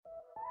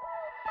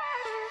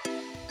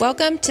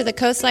Welcome to the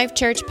Coast Life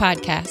Church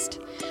podcast.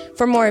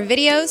 For more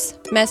videos,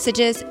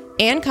 messages,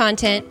 and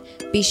content,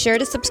 be sure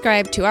to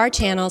subscribe to our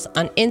channels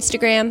on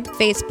Instagram,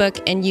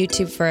 Facebook, and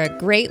YouTube for a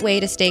great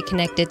way to stay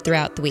connected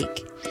throughout the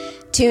week.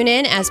 Tune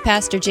in as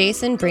Pastor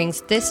Jason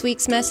brings this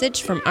week's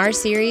message from our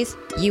series,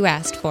 You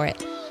Asked For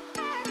It.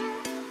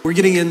 We're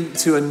getting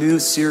into a new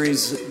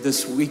series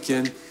this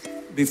weekend,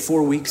 be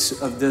 4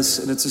 weeks of this,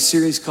 and it's a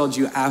series called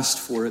You Asked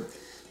For It.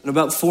 And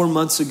about 4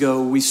 months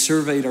ago, we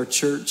surveyed our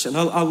church, and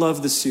I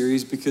love this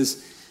series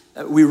because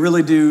we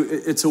really do,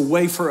 it's a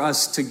way for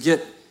us to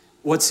get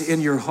what's in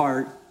your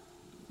heart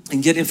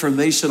and get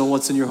information on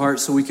what's in your heart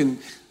so we can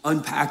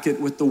unpack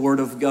it with the Word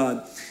of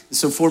God. And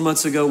so 4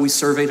 months ago, we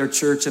surveyed our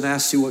church and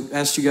asked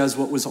you guys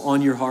what was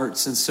on your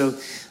hearts. And so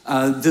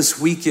this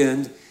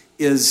weekend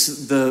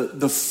is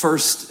the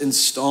first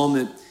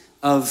installment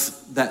of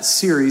that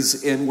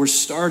series, and we're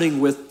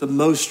starting with the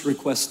most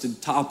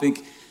requested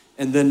topic.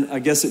 And then I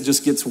guess it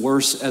just gets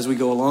worse as we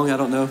go along. I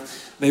don't know.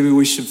 Maybe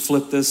we should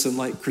flip this and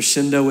like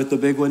crescendo with the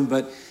big one.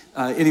 But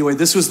anyway,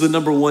 this was the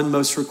number one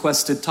most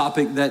requested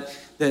topic that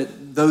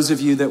those of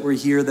you that were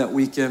here that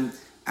weekend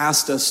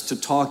asked us to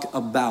talk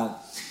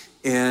about.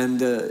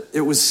 And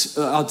it was,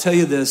 I'll tell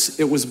you this,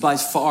 it was by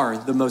far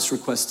the most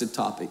requested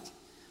topic.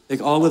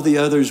 Like all of the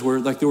others were,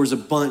 like there was a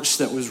bunch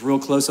that was real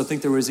close. I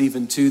think there was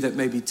even two that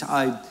maybe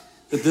tied.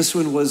 But this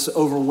one was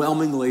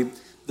overwhelmingly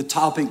the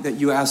topic that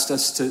you asked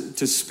us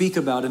to speak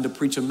about and to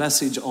preach a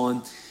message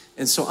on.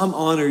 And so I'm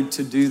honored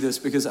to do this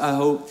because I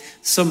hope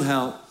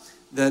somehow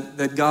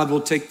that God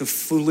will take the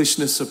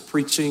foolishness of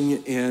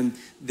preaching and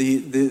the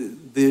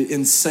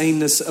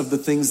insaneness of the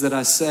things that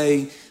I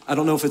say. I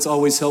don't know if it's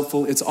always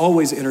helpful. It's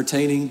always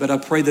entertaining, but I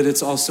pray that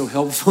it's also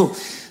helpful.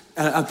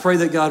 I pray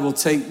that God will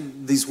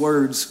take these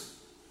words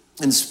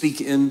and speak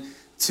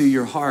into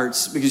your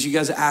hearts because you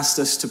guys asked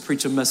us to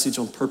preach a message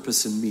on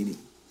purpose and meaning.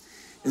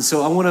 And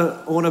so I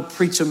want to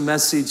preach a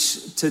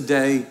message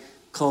today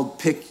called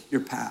Pick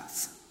Your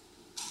Path.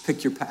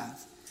 Pick your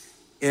path.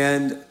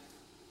 And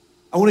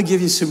I want to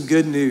give you some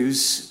good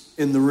news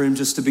in the room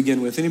just to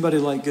begin with. Anybody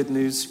like good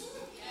news?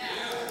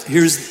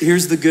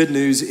 Here's the good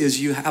news is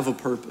you have a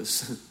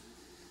purpose.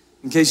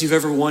 In case you've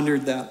ever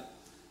wondered that,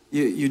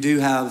 you do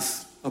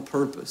have a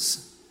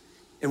purpose.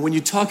 And when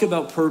you talk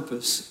about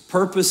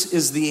purpose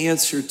is the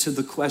answer to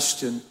the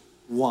question,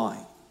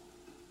 why?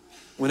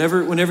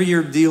 Whenever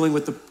you're dealing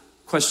with the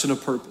question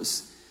of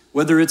purpose,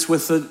 whether it's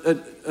with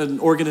an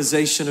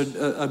organization,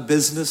 a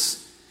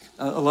business.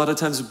 A lot of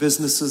times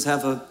businesses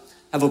have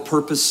a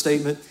purpose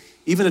statement.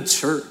 Even a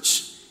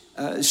church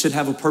should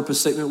have a purpose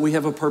statement. We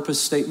have a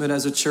purpose statement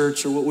as a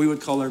church, or what we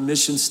would call our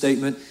mission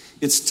statement.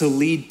 It's to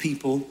lead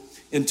people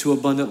into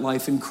abundant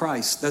life in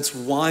Christ. That's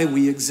why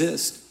we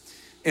exist.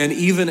 And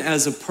even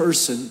as a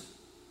person,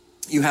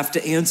 you have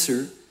to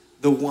answer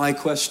the why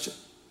question.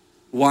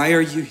 Why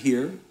are you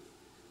here?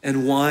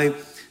 And why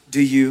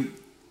do you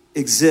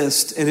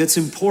exist? And it's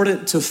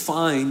important to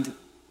find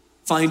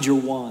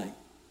your why.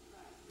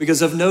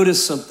 Because I've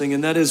noticed something,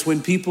 and that is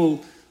when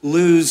people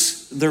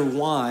lose their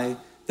why,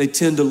 they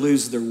tend to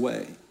lose their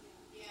way.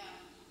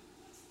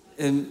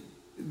 And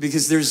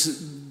because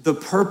the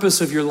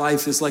purpose of your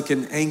life is like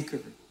an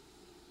anchor.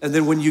 And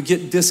then when you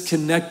get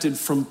disconnected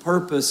from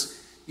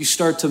purpose, you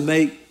start to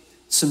make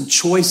some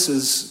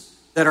choices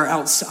that are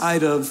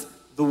outside of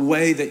the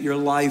way that your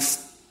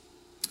life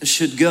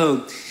should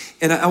go.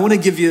 And I want to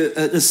give you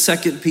a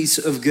second piece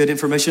of good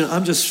information.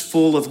 I'm just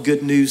full of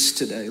good news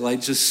today, like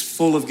just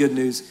full of good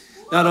news.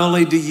 Not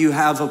only do you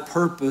have a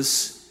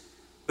purpose,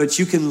 but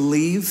you can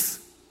leave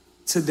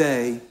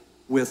today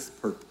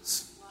with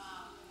purpose.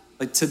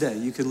 Like today,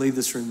 you can leave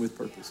this room with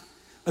purpose.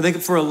 I think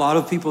for a lot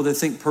of people, they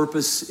think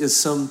purpose is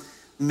some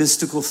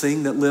mystical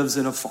thing that lives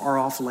in a far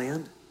off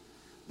land.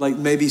 Like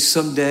maybe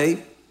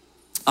someday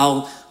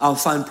I'll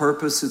find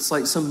purpose. It's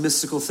like some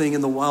mystical thing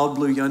in the wild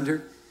blue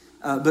yonder.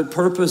 But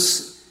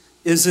purpose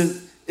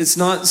it's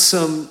not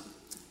some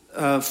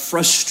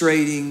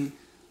frustrating,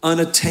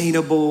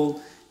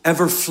 unattainable,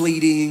 ever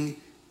fleeting,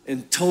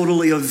 and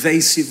totally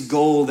evasive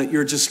goal that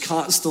you're just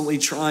constantly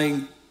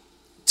trying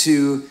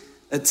to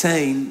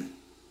attain.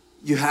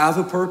 You have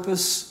a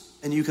purpose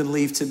and you can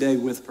leave today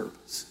with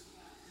purpose.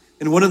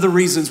 And one of the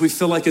reasons we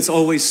feel like it's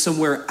always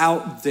somewhere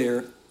out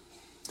there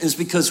is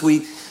because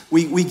we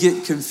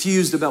get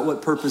confused about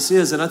what purpose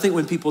is. And I think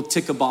when people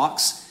tick a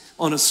box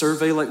on a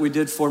survey like we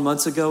did 4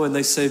 months ago and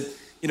they say,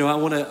 I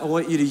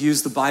want you to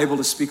use the Bible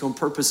to speak on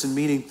purpose and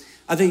meaning.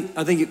 I think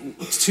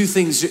two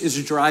things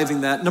is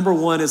driving that. Number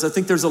one is I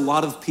think there's a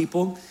lot of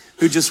people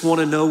who just want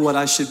to know what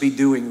I should be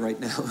doing right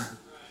now.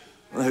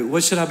 Like,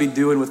 what should I be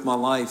doing with my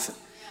life?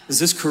 Does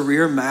this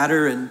career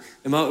matter? And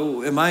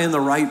am I in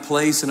the right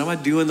place? And am I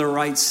doing the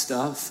right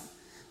stuff?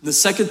 And the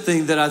second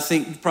thing that I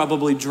think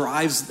probably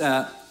drives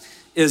that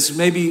is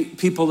maybe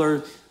people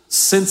are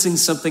sensing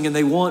something and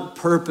they want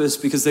purpose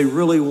because they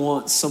really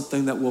want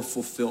something that will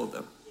fulfill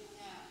them.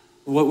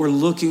 What we're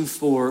looking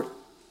for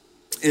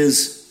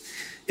is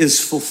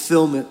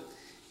fulfillment.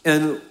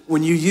 And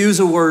when you use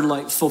a word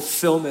like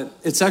fulfillment,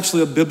 it's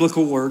actually a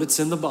biblical word. It's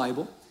in the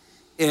Bible.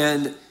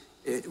 And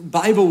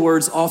Bible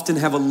words often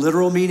have a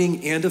literal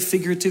meaning and a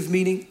figurative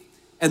meaning.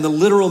 And the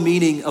literal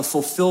meaning of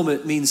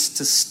fulfillment means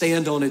to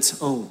stand on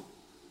its own.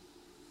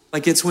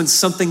 Like it's when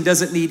something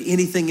doesn't need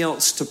anything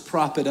else to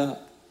prop it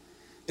up.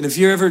 And if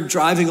you're ever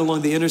driving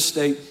along the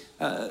interstate,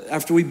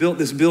 after we built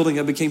this building,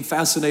 I became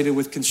fascinated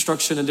with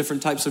construction and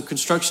different types of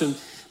construction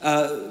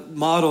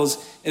models.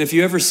 And if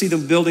you ever see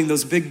them building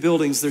those big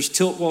buildings, there's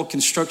tilt wall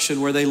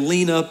construction where they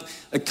lean up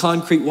a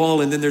concrete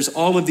wall, and then there's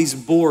all of these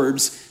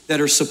boards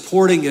that are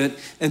supporting it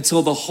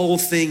until the whole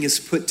thing is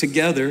put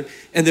together.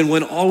 And then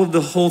when all of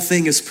the whole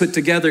thing is put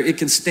together, it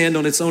can stand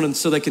on its own, and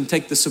so they can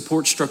take the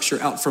support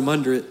structure out from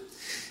under it.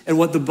 And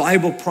what the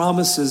Bible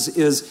promises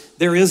is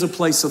there is a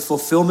place of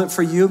fulfillment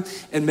for you.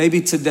 And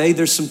maybe today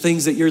there's some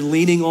things that you're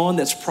leaning on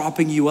that's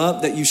propping you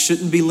up that you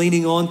shouldn't be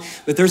leaning on.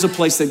 But there's a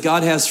place that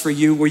God has for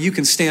you where you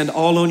can stand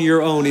all on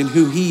your own in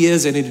who He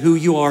is and in who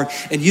you are.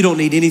 And you don't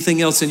need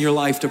anything else in your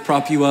life to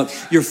prop you up.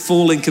 You're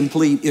full and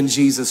complete in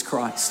Jesus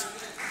Christ.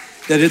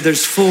 That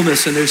there's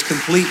fullness and there's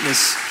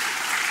completeness.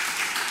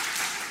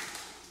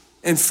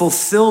 And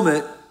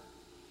fulfillment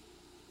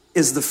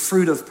is the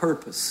fruit of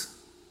purpose.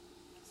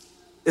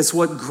 It's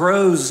what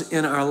grows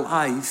in our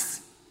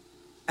life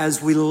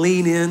as we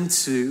lean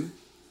into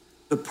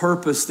the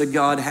purpose that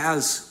God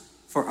has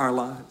for our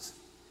lives.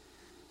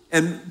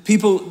 And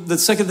people, the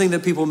second thing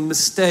that people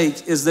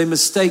mistake is they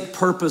mistake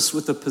purpose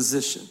with a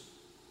position.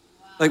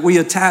 Like we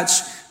attach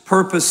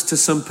purpose to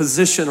some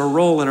position or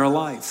role in our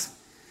life.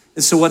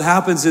 And so what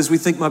happens is we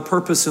think my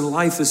purpose in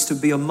life is to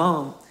be a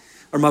mom,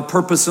 or my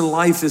purpose in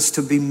life is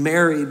to be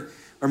married,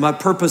 or my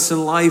purpose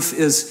in life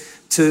is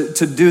to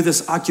do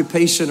this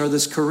occupation or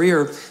this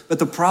career. But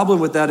the problem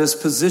with that is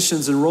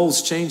positions and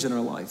roles change in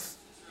our life.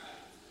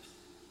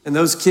 And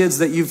those kids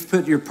that you've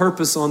put your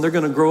purpose on, they're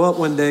going to grow up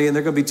one day and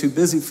they're going to be too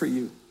busy for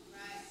you.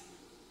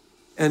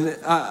 And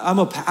I'm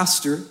a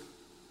pastor,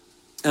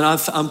 and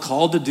I'm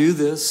called to do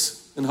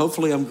this, and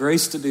hopefully I'm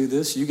graced to do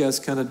this. You guys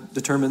kind of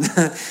determine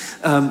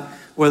that,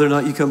 whether or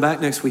not you come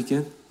back next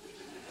weekend.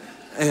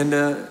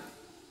 And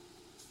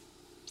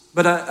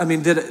but I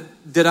mean,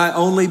 did I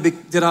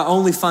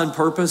only find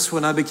purpose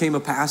when I became a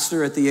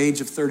pastor at the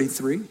age of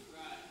 33?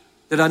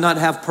 Did I not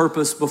have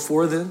purpose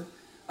before then?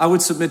 I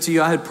would submit to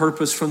you, I had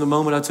purpose from the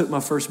moment I took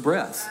my first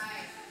breath.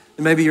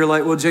 And maybe you're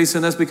like, well,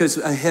 Jason, that's because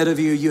ahead of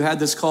you, you had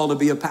this call to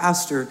be a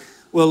pastor.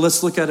 Well,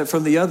 let's look at it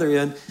from the other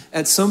end.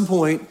 At some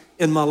point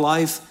in my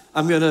life,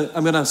 I'm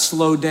gonna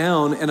slow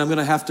down, and I'm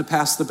gonna have to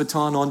pass the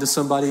baton on to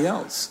somebody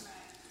else.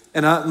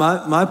 And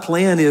my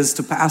plan is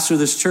to pastor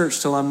this church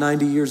till I'm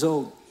 90 years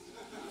old.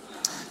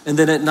 And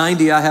then at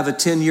 90, I have a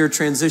 10-year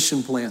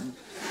transition plan.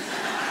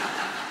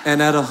 And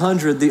at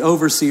 100, the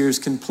overseers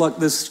can pluck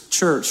this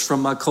church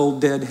from my cold,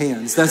 dead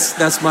hands.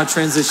 That's my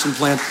transition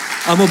plan.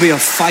 I'm gonna be a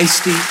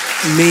feisty,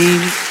 mean,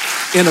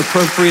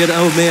 inappropriate,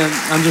 oh man,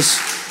 I'm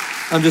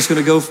just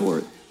gonna go for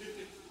it.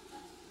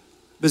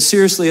 But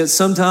seriously, at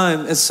some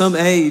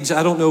age,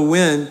 I don't know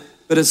when,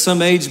 but at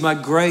some age, my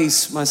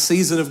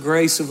season of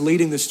grace of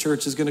leading this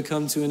church is gonna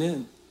come to an end.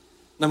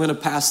 And I'm gonna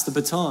pass the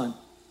baton.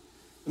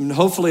 And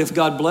hopefully, if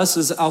God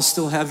blesses, I'll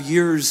still have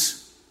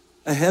years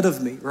ahead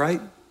of me,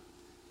 right?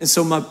 And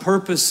so my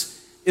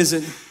purpose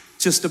isn't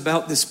just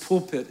about this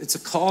pulpit. It's a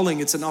calling,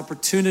 it's an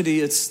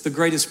opportunity, it's the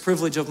greatest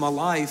privilege of my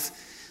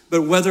life.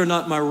 But whether or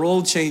not my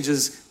role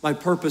changes, my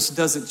purpose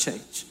doesn't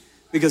change.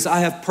 Because I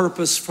have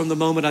purpose from the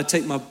moment I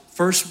take my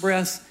first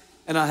breath,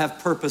 and I have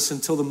purpose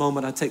until the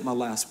moment I take my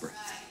last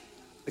breath.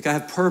 Like I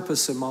have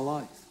purpose in my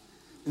life.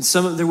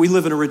 And we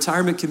live in a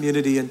retirement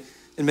community, and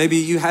maybe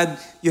you had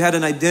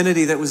an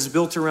identity that was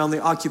built around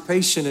the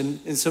occupation,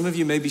 and some of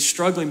you may be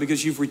struggling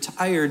because you've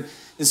retired,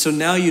 and so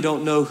now you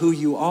don't know who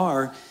you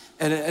are.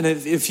 And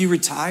if you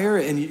retire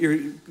and your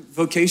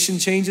vocation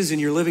changes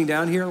and you're living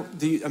down here,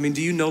 do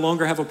you no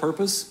longer have a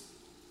purpose?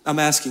 I'm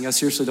asking, I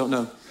seriously don't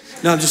know.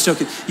 No, I'm just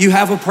joking. You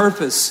have a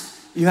purpose.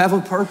 You have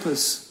a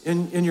purpose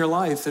in your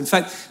life. In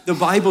fact, the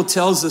Bible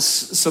tells us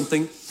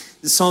something.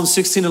 Psalm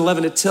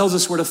 16:11, it tells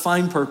us where to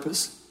find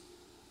purpose.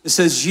 It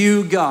says,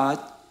 you, God,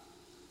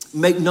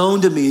 make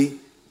known to me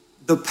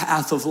the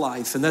path of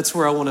life. And that's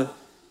where I want to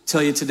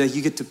tell you today,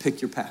 you get to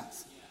pick your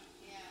path.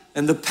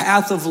 And the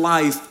path of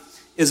life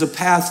is a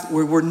path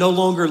where we're no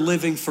longer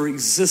living for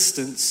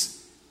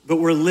existence, but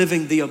we're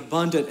living the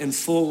abundant and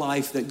full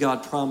life that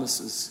God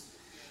promises.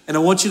 And I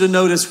want you to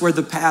notice where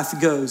the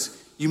path goes.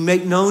 You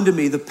make known to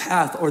me the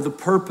path or the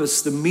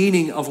purpose, the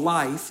meaning of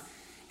life.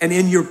 And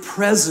in your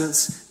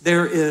presence,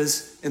 there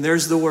is, and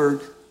there's the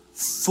word,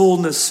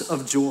 fullness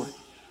of joy.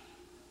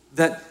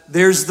 That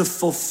there's the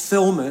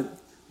fulfillment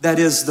that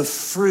is the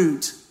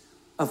fruit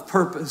of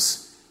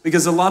purpose.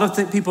 Because a lot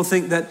of people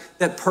think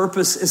that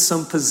purpose is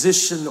some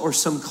position or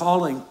some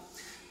calling.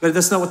 But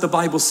that's not what the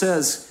Bible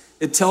says.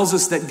 It tells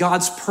us that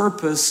God's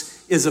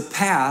purpose is a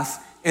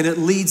path, and it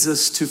leads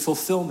us to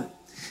fulfillment.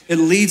 It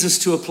leads us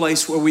to a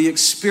place where we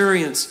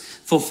experience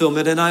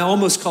fulfillment. And I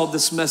almost called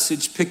this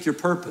message, Pick Your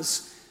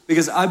Purpose.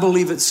 because I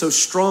believe it so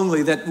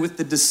strongly that with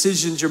the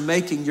decisions you're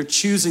making, you're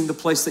choosing the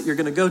place that you're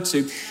going to go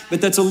to.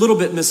 But that's a little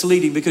bit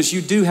misleading because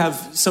you do have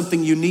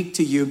something unique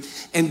to you,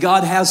 and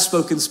God has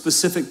spoken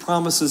specific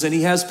promises, and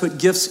he has put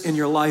gifts in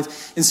your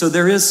life. And so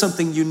there is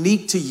something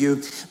unique to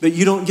you, but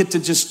you don't get to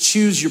just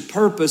choose your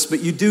purpose, but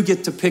you do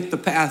get to pick the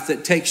path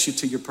that takes you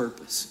to your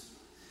purpose,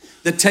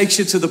 that takes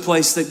you to the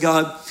place that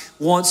God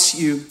wants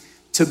you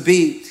to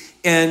be.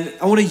 And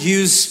I want to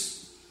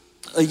use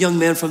a young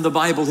man from the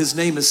Bible. His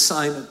name is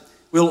Simon.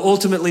 We'll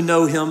ultimately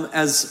know him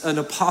as an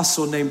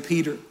apostle named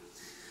Peter.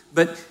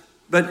 But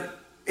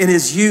in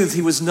his youth,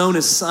 he was known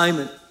as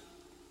Simon.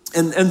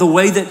 And the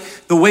way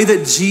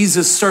that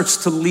Jesus starts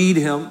to lead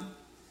him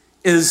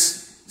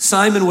is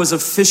Simon was a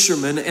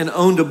fisherman and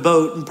owned a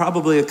boat, and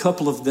probably a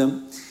couple of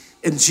them.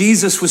 And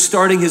Jesus was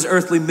starting his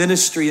earthly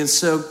ministry. And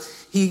so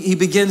he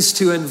begins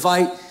to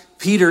invite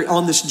Peter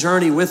on this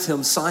journey with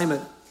him.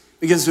 Simon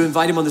begins to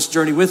invite him on this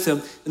journey with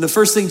him. And the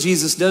first thing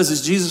Jesus does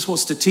is Jesus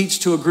wants to teach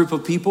to a group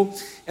of people,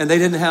 and they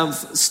didn't have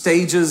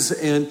stages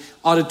and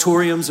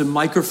auditoriums and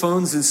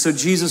microphones. And so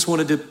Jesus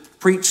wanted to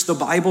preach the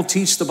Bible,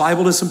 teach the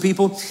Bible to some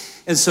people.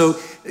 And so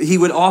he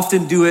would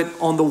often do it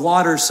on the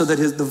water so that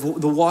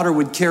the water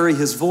would carry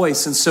his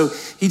voice. And so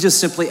he just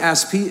simply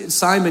asked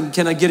Simon,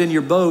 can I get in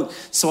your boat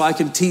so I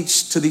can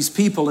teach to these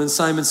people? And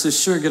Simon says,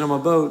 sure, get on my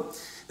boat.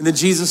 And then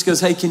Jesus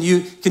goes, hey, can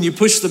you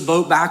push the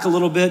boat back a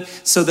little bit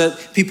so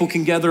that people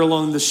can gather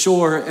along the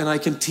shore and I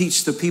can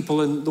teach the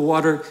people and the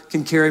water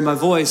can carry my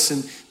voice?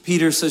 And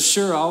Peter says,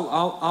 sure,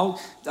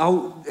 I'll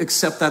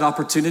accept that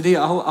opportunity.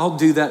 I'll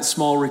do that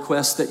small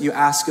request that you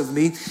ask of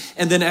me.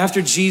 And then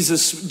after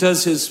Jesus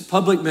does his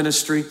public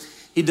ministry,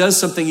 he does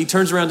something. He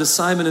turns around to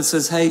Simon and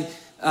says, hey,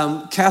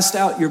 cast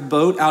out your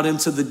boat out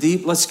into the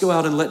deep. Let's go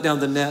out and let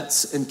down the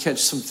nets and catch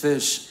some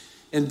fish.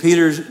 And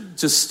Peter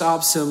just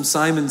stops him.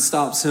 Simon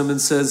stops him and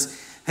says,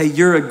 hey,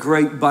 you're a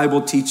great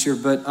Bible teacher,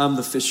 but I'm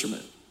the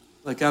fisherman.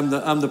 Like I'm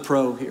the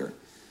pro here.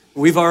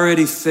 We've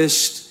already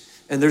fished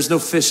and there's no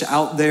fish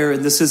out there,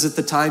 and this isn't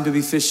the time to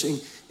be fishing.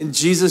 And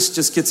Jesus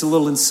just gets a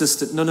little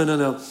insistent.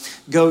 No.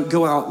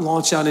 Go out,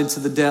 launch out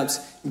into the depths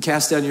and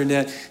cast down your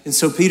net. And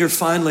so Peter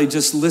finally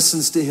just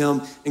listens to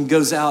him and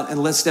goes out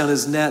and lets down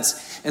his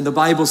nets. And the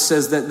Bible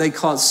says that they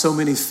caught so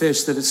many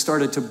fish that it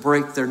started to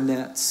break their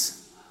nets.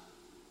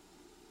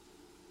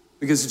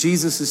 Because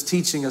Jesus is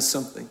teaching us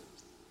something.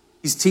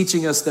 He's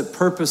teaching us that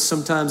purpose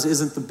sometimes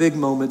isn't the big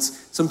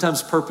moments.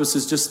 Sometimes purpose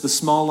is just the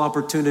small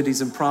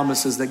opportunities and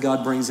promises that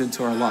God brings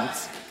into our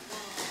lives.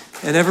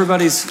 And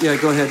everybody's,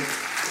 go ahead.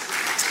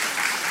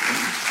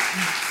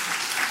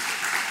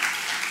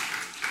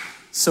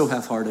 So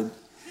half-hearted.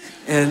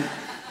 And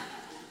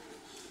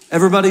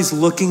everybody's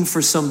looking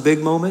for some big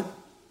moment.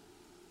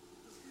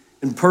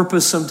 And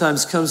purpose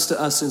sometimes comes to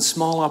us in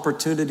small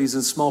opportunities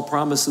and small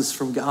promises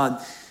from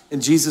God.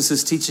 And Jesus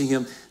is teaching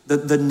him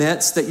that the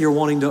nets that you're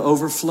wanting to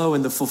overflow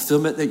and the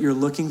fulfillment that you're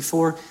looking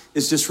for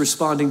is just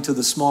responding to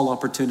the small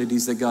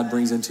opportunities that God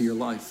brings into your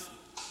life.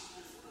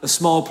 A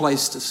small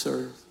place to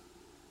serve,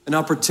 an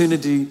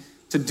opportunity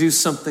to do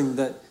something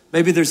that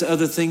maybe there's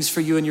other things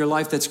for you in your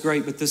life that's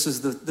great, but this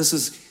is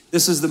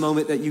the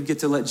moment that you get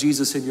to let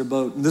Jesus in your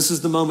boat. And this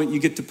is the moment you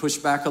get to push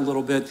back a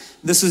little bit.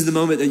 This is the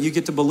moment that you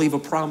get to believe a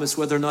promise,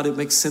 whether or not it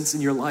makes sense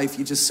in your life.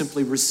 You just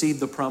simply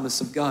receive the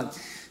promise of God.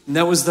 And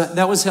that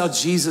was how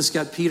Jesus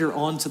got Peter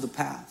onto the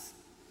path.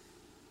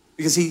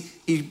 Because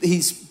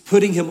he's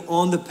putting him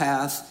on the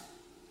path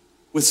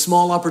with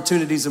small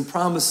opportunities and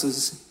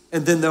promises,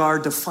 and then there are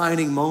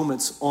defining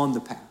moments on the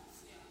path.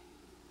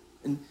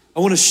 And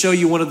I want to show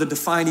you one of the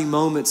defining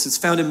moments. It's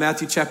found in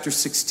Matthew chapter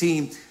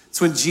 16. It's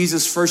when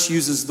Jesus first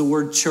uses the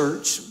word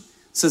church. It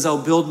says,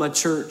 I'll build my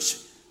church.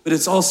 But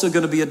it's also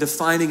going to be a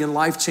defining and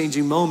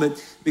life-changing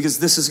moment, because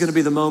this is going to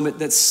be the moment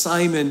that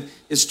Simon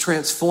is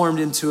transformed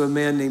into a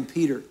man named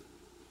Peter.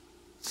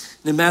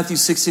 And in Matthew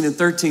 16 and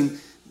 13,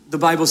 the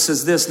Bible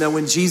says this, now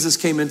when Jesus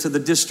came into the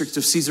district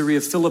of Caesarea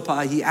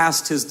Philippi, he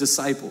asked his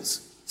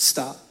disciples,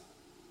 stop.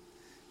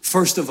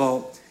 First of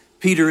all,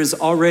 Peter is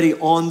already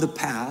on the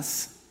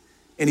path,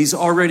 and he's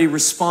already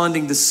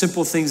responding to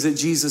simple things that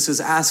Jesus is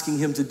asking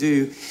him to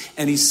do,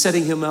 and he's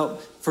setting him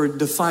up for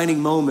defining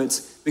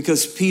moments,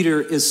 because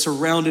Peter is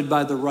surrounded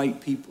by the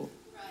right people.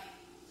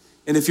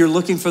 And if you're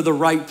looking for the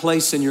right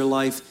place in your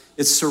life,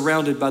 it's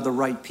surrounded by the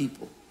right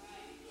people.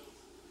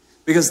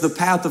 Because the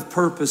path of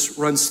purpose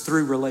runs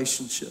through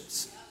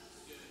relationships.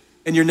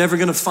 And you're never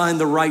going to find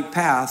the right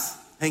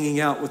path hanging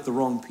out with the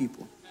wrong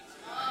people.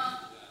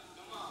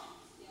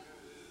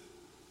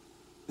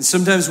 And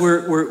sometimes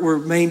we're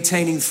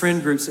maintaining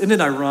friend groups. Isn't it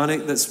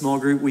ironic that small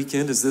group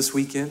weekend is this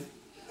weekend?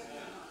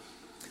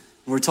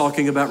 We're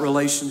talking about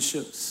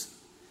relationships.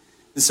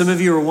 And some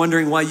of you are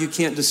wondering why you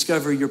can't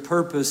discover your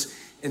purpose,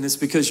 and it's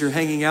because you're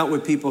hanging out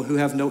with people who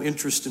have no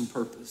interest in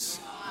purpose.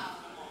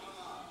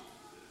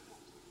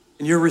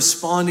 And you're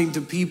responding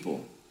to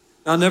people.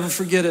 I'll never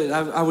forget it.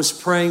 I was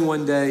praying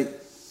one day,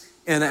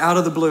 and out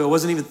of the blue, I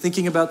wasn't even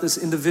thinking about this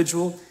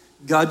individual,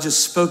 God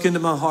just spoke into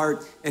my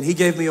heart and he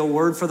gave me a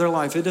word for their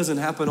life. It doesn't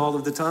happen all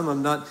of the time.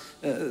 I'm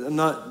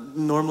not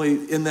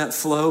normally in that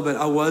flow, but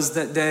I was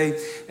that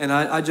day. And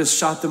I just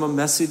shot them a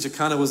message. It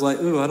kind of was like,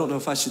 ooh, I don't know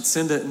if I should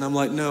send it. And I'm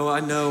like, no, I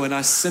know. And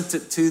I sent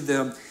it to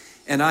them.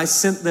 And I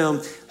sent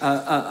them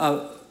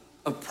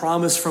a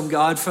promise from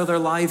God for their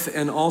life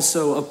and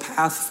also a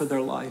path for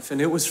their life.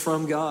 And it was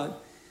from God.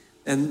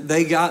 And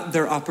they got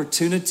their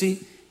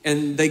opportunity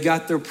and they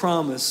got their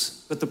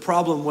promise. But the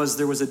problem was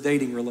there was a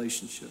dating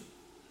relationship.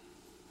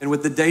 And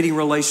with the dating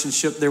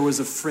relationship, there was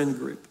a friend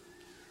group.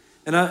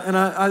 And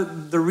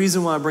the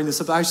reason why I bring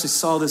this up, I actually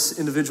saw this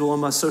individual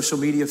on my social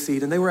media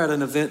feed, and they were at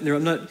an event.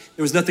 There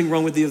was nothing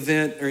wrong with the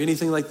event or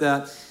anything like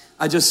that.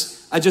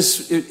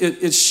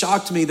 It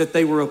shocked me that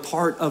they were a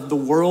part of the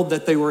world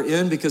that they were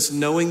in, because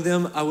knowing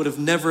them, I would have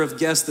never have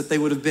guessed that they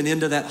would have been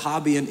into that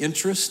hobby and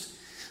interest.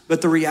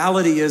 But the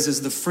reality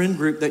is the friend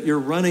group that you're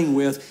running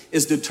with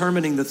is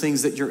determining the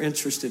things that you're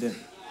interested in.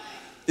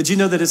 Did you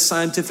know that it's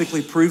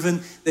scientifically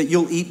proven that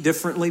you'll eat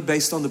differently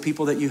based on the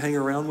people that you hang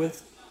around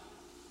with?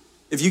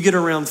 If you get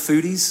around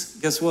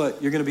foodies, guess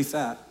what? You're gonna be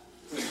fat.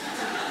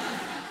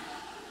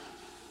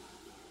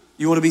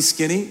 You wanna be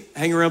skinny?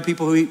 Hang around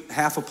people who eat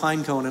half a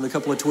pine cone and a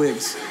couple of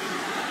twigs.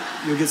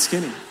 You'll get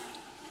skinny.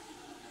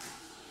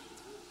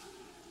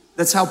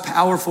 That's how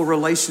powerful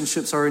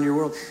relationships are in your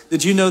world.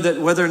 Did you know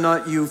that whether or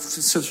not you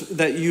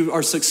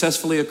are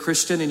successfully a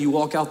Christian and you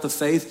walk out the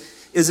faith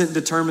isn't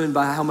determined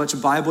by how much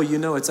Bible you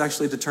know, it's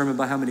actually determined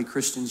by how many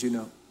Christians you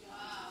know.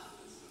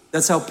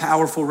 That's how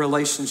powerful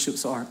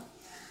relationships are.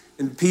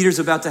 And Peter's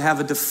about to have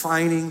a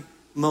defining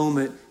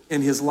moment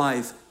in his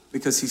life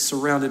because he's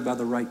surrounded by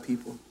the right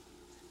people.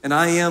 And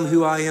I am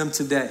who I am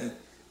today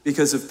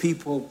because of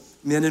people,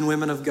 men and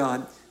women of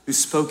God, who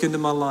spoke into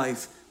my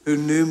life, who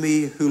knew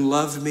me, who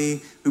loved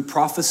me, who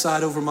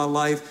prophesied over my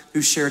life,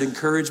 who shared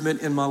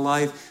encouragement in my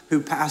life,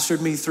 who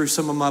pastored me through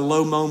some of my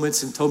low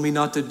moments and told me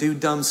not to do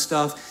dumb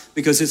stuff,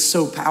 because it's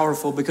so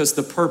powerful, because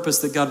the purpose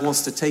that God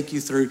wants to take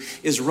you through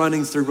is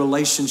running through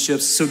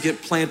relationships. So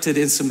get planted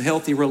in some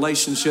healthy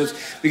relationships,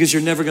 because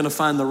you're never gonna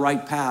find the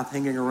right path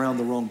hanging around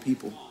the wrong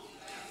people.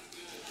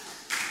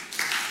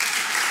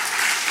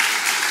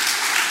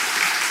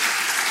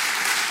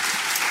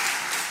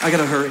 I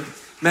gotta hurry.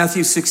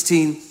 Matthew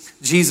 16,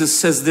 Jesus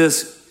says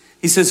this.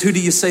 He says, who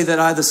do you say that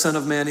I, the Son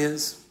of Man,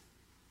 is?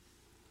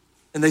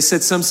 And they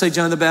said, some say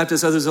John the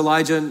Baptist, others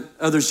Elijah, and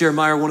others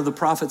Jeremiah, one of the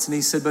prophets. And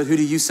he said, but who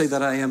do you say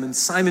that I am? And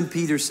Simon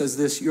Peter says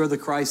this, you're the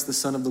Christ, the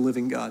Son of the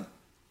living God.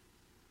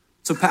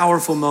 It's a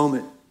powerful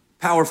moment,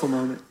 powerful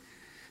moment.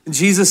 And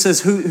Jesus says,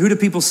 who do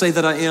people say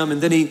that I am?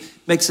 And then he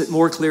makes it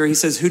more clear. He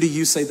says, who do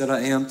you say that I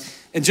am?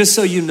 And just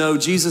so you know,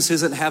 Jesus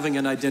isn't having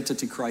an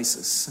identity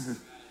crisis.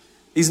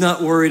 He's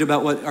not worried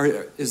about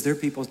is there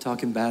people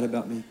talking bad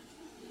about me?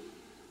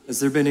 Has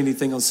there been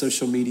anything on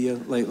social media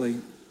lately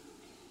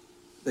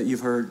that you've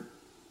heard?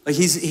 Like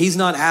he's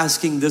not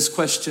asking this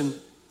question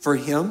for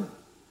him.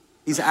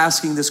 He's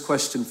asking this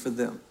question for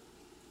them.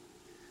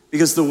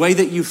 Because the way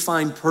that you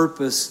find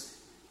purpose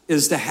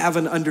is to have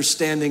an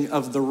understanding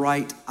of the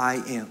right I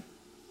am.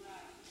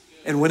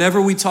 And whenever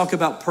we talk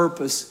about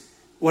purpose,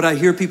 what I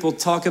hear people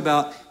talk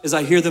about is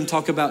I hear them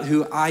talk about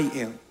who I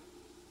am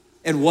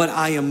and what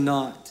I am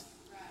not.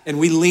 And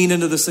we lean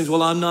into those things.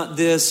 Well, I'm not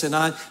this, and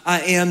I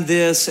am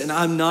this, and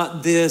I'm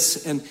not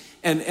this,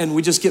 and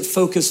we just get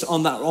focused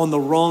on the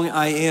wrong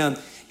I am.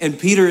 And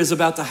Peter is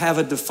about to have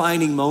a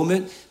defining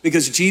moment,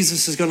 because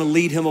Jesus is going to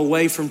lead him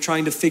away from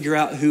trying to figure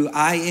out who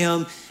I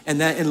am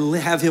and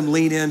have him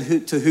lean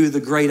in to who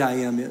the great I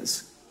am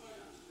is.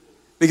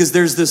 Because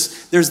there's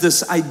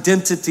this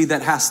identity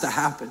that has to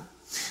happen.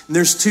 And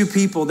there's two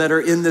people that are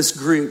in this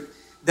group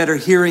that are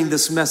hearing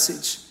this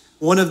message.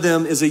 One of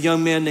them is a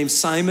young man named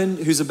Simon,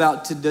 who's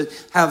about to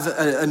have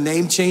a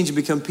name change and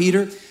become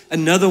Peter.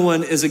 Another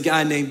one is a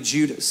guy named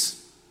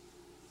Judas.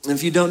 And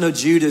if you don't know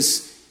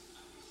Judas,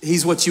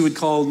 he's what you would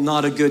call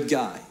not a good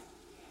guy.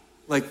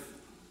 Like,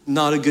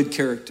 not a good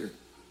character.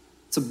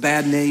 It's a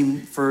bad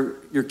name for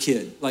your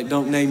kid. Like,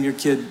 don't name your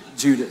kid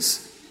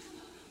Judas.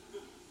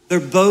 They're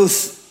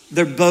both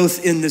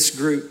in this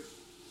group.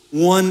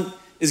 One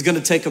is going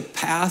to take a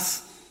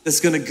path that's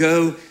going to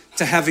go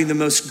to having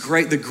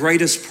the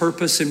greatest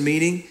purpose and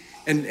meaning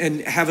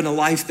and having a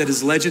life that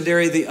is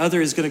legendary. The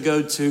other is going to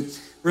go to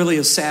really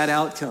a sad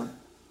outcome.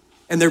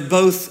 And they're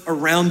both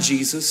around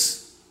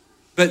Jesus.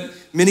 But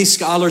many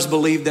scholars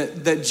believe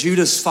that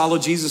Judas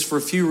followed Jesus for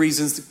a few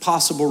reasons,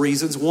 possible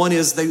reasons. One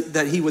is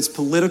that he was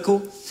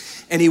political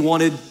and he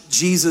wanted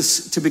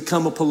Jesus to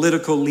become a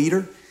political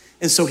leader.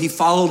 And so he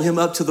followed him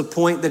up to the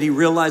point that he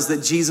realized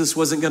that Jesus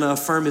wasn't going to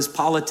affirm his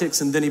politics,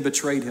 and then he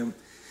betrayed him.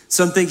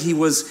 Some think he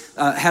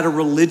had a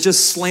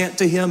religious slant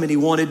to him, and he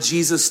wanted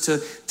Jesus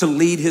to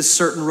lead his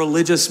certain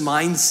religious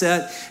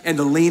mindset and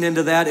to lean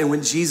into that. And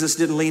when Jesus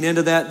didn't lean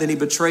into that, then he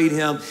betrayed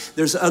him.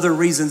 There's other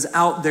reasons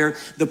out there.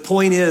 The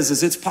point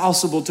is it's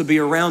possible to be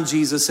around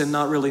Jesus and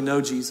not really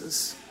know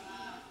Jesus.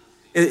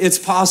 It's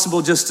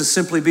possible just to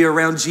simply be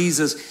around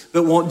Jesus,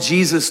 but want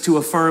Jesus to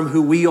affirm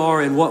who we are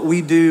and what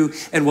we do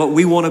and what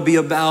we want to be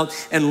about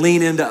and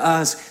lean into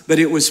us. But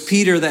it was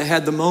Peter that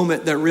had the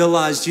moment that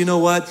realized, you know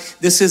what?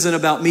 This isn't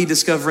about me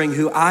discovering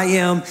who I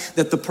am,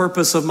 that the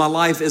purpose of my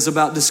life is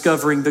about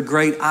discovering the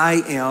great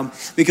I am,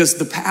 because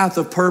the path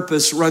of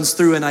purpose runs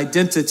through an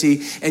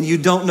identity, and you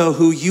don't know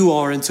who you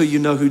are until you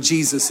know who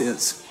Jesus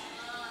is.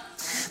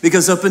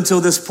 Because up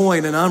until this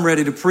point, and I'm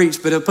ready to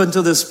preach, but up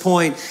until this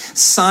point,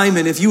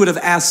 Simon, if you would have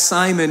asked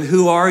Simon,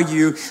 who are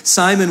you?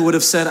 Simon would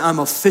have said, I'm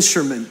a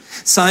fisherman.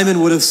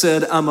 Simon would have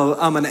said, I'm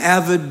an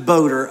avid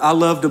boater. I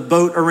love to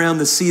boat around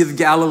the Sea of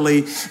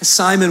Galilee.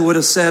 Simon would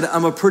have said,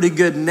 I'm a pretty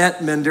good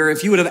net mender.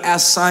 If you would have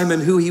asked Simon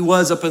who he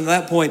was up until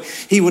that point,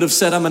 he would have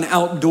said, I'm an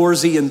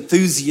outdoorsy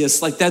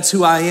enthusiast. Like, that's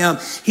who I am.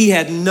 He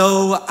had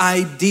no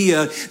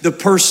idea the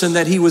person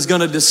that he was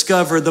going to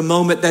discover the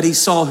moment that he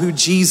saw who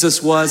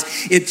Jesus was.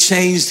 It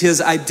changed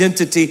his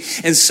identity.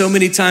 And so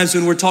many times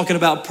when we're talking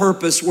about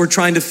purpose, we're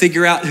trying to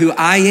figure out who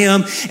I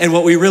am. And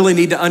what we really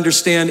need to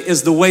understand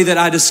is the way that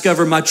I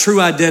discover my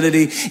true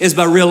identity is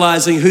by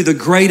realizing who the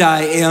great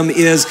I am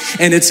is.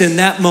 And it's in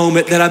that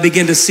moment that I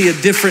begin to see a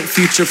different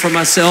future for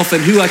myself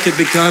and who I could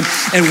become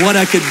and what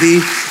I could be.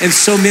 And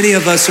so many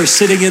of us are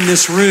sitting in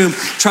this room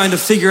trying to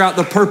figure out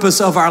the purpose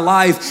of our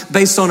life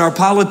based on our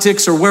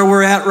politics or where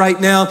we're at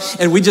right now.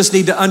 And we just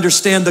need to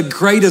understand the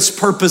greatest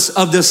purpose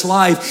of this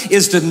life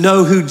is to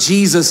know who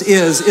Jesus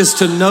is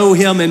to know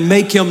him and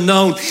make him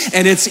known.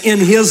 And it's in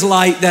his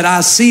light that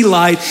I see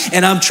light,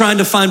 and I'm trying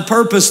to find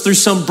purpose through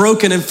some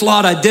broken and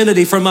flawed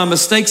identity from my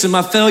mistakes and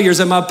my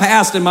failures and my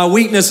past and my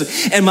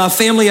weakness and my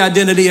family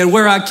identity and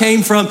where I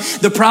came from.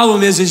 The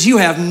problem is you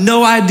have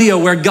no idea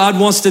where God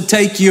wants to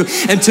take you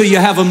until you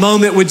have a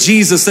moment with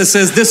Jesus that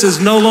says, this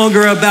is no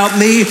longer about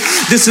me.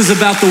 This is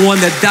about the one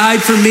that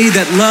died for me,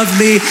 that loved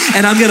me,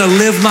 and I'm going to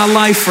live my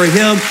life for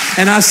him.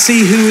 And I see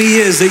who he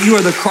is, that you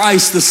are the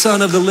Christ, the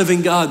Son of the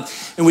living God.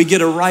 And we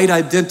get a right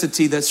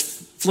identity that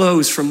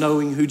flows from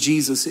knowing who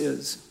Jesus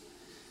is.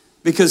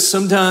 Because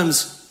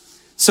sometimes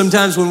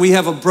when we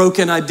have a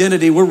broken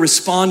identity, we're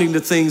responding to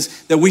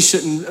things that we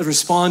shouldn't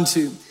respond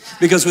to.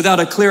 Because without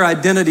a clear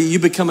identity, you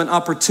become an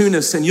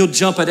opportunist and you'll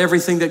jump at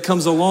everything that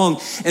comes along.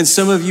 And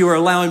some of you are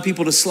allowing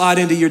people to slide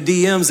into your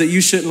DMs that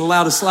you shouldn't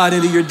allow to slide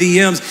into your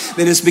DMs.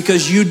 And it's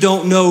because you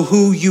don't know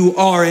who you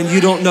are and you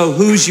don't know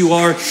whose you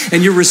are.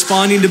 And you're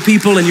responding to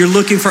people and you're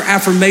looking for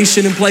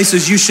affirmation in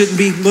places you shouldn't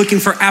be looking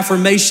for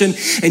affirmation.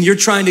 And you're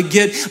trying to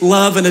get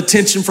love and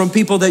attention from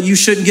people that you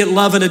shouldn't get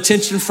love and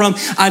attention from.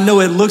 I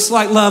know it looks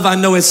like love. I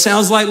know it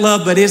sounds like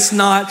love, but it's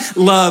not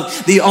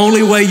love. The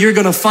only way you're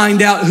going to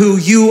find out who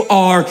you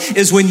are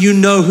is when you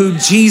know who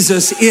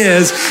Jesus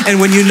is.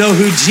 And when you know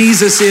who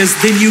Jesus is,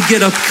 then you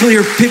get a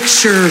clear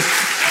picture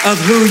of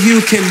who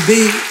you can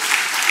be.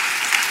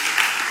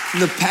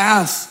 And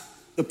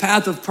the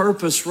path of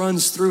purpose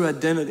runs through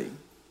identity.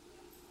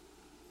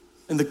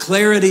 And the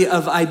clarity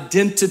of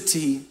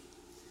identity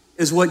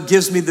is what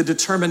gives me the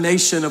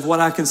determination of what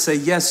I can say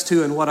yes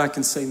to and what I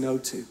can say no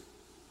to.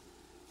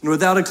 And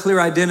without a clear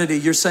identity,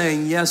 you're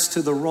saying yes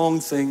to the wrong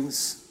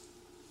things.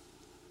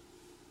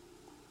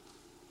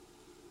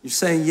 You're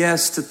saying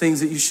yes to things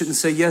that you shouldn't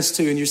say yes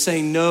to, and you're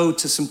saying no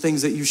to some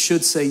things that you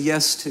should say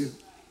yes to.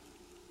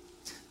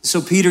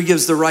 So Peter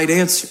gives the right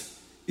answer.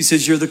 He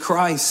says, you're the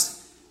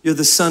Christ. You're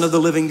the Son of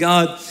the living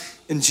God.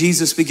 And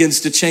Jesus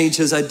begins to change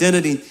his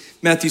identity.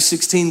 Matthew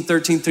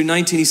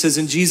 16:13-19, he says,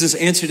 and Jesus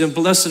answered him,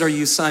 blessed are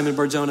you, Simon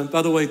Bar-Jonah.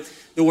 By the way,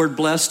 the word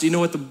blessed, do you know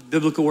what the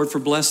biblical word for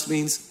blessed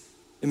means?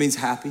 It means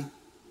happy.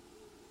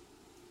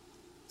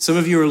 Some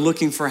of you are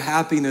looking for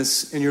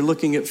happiness and you're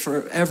looking at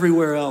for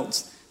everywhere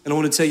else. And I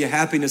want to tell you,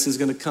 happiness is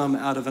going to come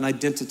out of an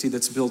identity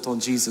that's built on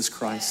Jesus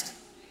Christ.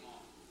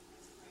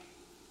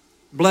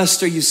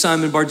 Blessed are you,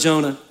 Simon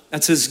Bar-Jonah.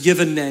 That's his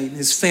given name,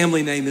 his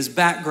family name, his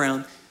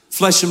background.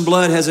 Flesh and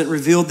blood hasn't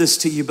revealed this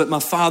to you, but my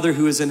Father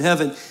who is in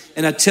heaven.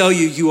 And I tell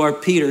you, you are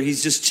Peter.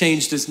 He's just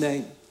changed his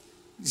name.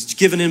 He's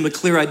given him a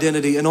clear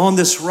identity. And on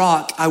this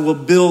rock, I will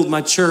build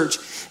my church.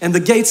 And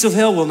the gates of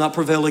hell will not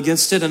prevail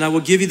against it. And I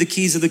will give you the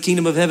keys of the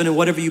kingdom of heaven. And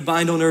whatever you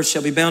bind on earth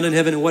shall be bound in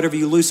heaven. And whatever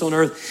you loose on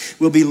earth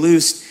will be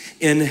loosed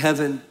in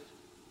heaven.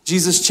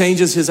 Jesus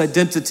changes his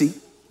identity.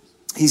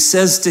 He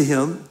says to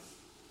him,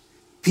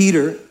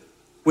 Peter,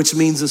 which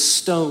means a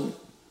stone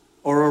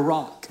or a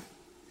rock.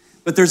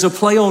 But there's a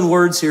play on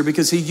words here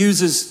because he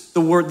uses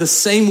the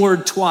same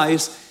word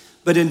twice,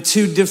 but in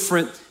two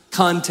different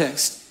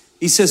contexts.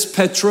 He says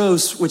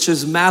Petros, which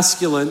is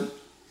masculine,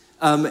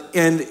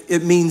 and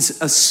it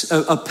means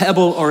a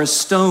pebble or a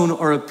stone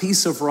or a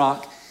piece of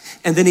rock.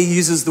 And then he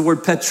uses the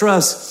word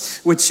Petros,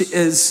 which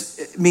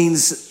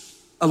means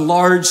a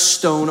large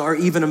stone or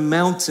even a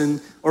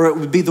mountain, or it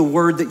would be the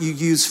word that you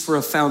use for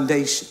a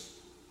foundation.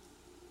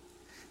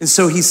 And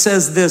so he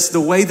says this,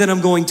 the way that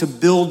I'm going to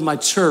build my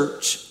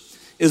church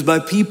is by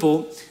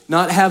people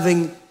not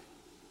having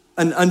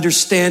an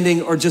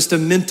understanding or just a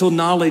mental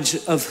knowledge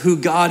of who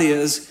God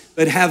is,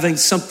 but having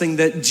something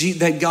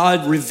that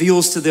God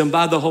reveals to them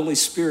by the Holy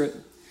Spirit.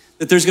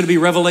 That there's going to be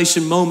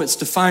revelation moments,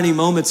 defining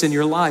moments in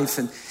your life.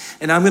 And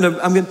And I'm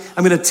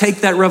gonna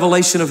take that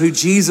revelation of who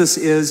Jesus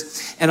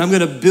is, and I'm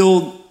gonna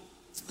build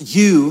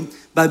you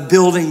by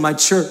building my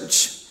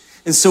church.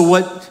 And so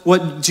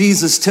what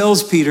Jesus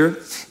tells Peter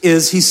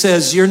is, he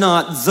says, you're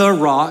not the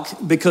rock,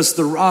 because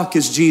the rock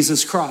is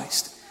Jesus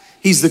Christ.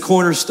 He's the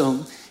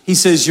cornerstone. He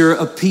says you're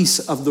a piece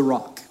of the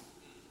rock.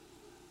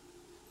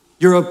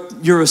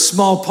 You're a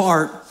small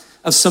part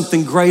of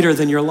something greater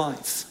than your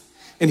life.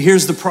 And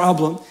here's the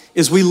problem,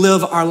 is we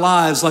live our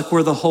lives like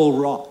we're the whole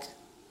rock.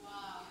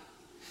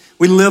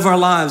 We live our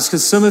lives,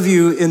 because some of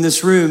you in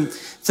this room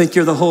think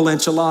you're the whole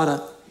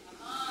enchilada.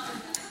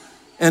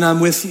 And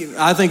I'm with you.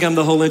 I think I'm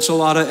the whole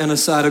enchilada and a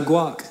side of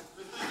guac.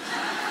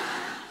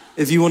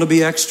 If you want to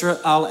be extra,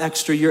 I'll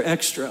extra, you're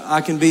extra. I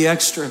can be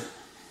extra.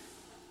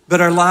 But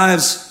our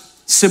lives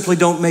simply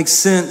don't make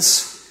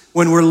sense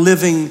when we're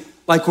living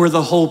like we're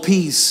the whole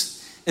piece.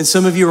 And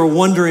some of you are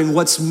wondering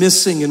what's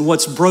missing and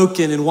what's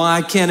broken and why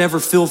I can't ever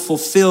feel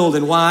fulfilled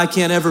and why I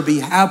can't ever be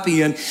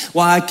happy and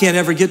why I can't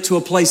ever get to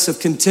a place of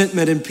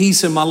contentment and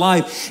peace in my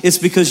life. It's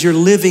because you're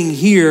living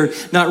here,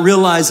 not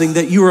realizing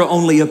that you are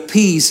only a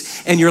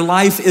piece, and your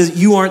life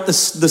is, you aren't the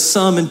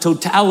sum and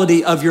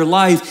totality of your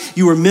life.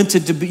 You were meant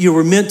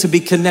to be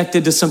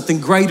connected to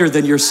something greater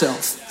than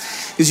yourself.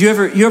 Because you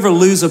ever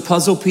lose a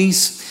puzzle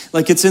piece?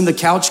 Like it's in the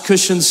couch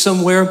cushions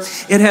somewhere.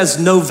 It has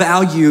no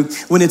value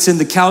when it's in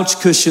the couch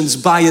cushions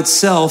by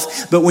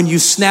itself, but when you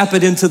snap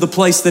it into the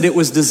place that it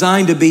was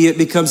designed to be, it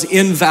becomes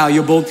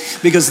invaluable,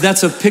 because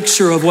that's a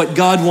picture of what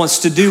God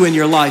wants to do in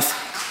your life.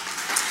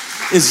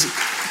 Is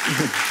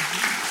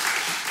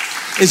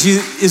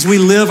we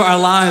live our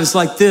lives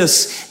like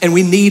this, and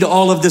we need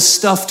all of this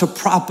stuff to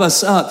prop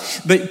us up.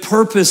 But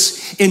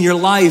purpose in your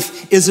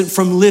life isn't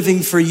from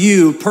living for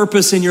you.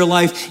 Purpose in your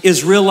life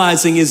is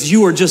realizing is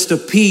you are just a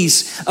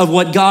piece of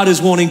what God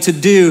is wanting to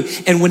do.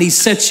 And when he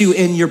sets you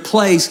in your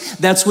place,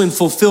 that's when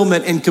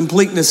fulfillment and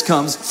completeness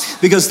comes.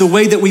 Because the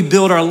way that we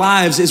build our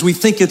lives is we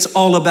think it's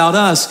all about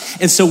us.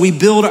 And so we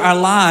build our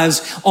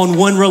lives on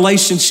one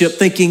relationship,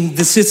 thinking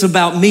this is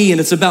about me,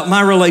 and it's about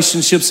my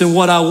relationships and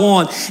what I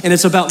want, and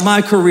it's about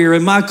my career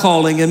and my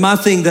calling and my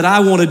thing that I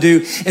want to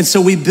do. And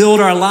so we build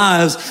our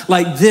lives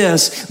like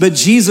this, but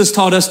Jesus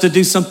taught us to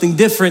do something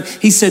different.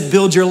 He said,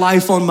 build your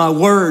life on my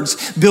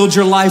words, build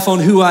your life on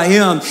who I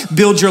am,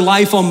 build your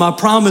life on my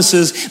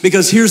promises,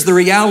 because here's the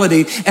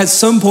reality. At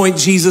some point,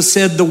 Jesus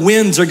said the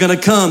winds are going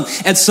to come.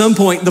 At some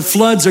point, the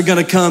floods are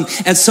going to come.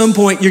 At some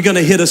point, you're going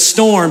to hit a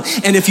storm.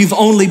 And if you've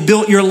only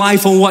built your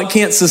life on what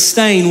can't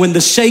sustain, when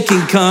the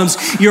shaking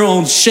comes, you're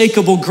on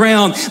shakeable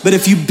ground. But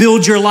if you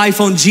build your life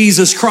on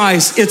Jesus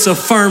Christ, it's a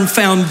firm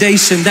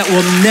foundation that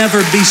will never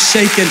be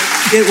shaken.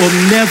 It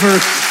will never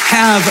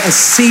have a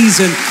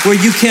season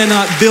where you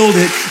cannot build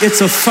it.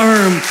 It's a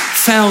firm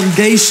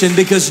foundation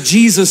because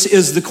Jesus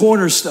is the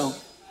cornerstone.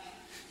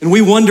 And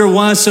we wonder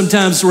why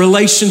sometimes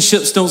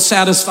relationships don't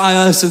satisfy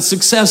us and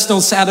success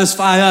don't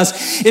satisfy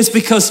us. It's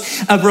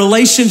because a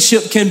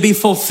relationship can be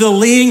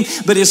fulfilling,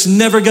 but it's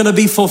never going to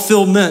be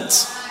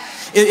fulfillment.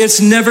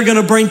 It's never going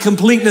to bring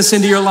completeness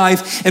into your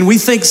life. And we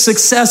think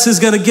success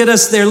is going to get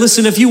us there.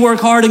 Listen, if you work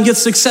hard and get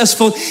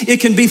successful, it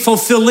can be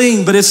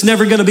fulfilling, but it's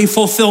never going to be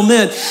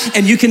fulfillment.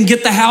 And you can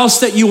get the house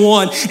that you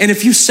want. And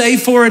if you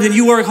save for it and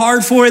you work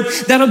hard for it,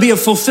 that'll be a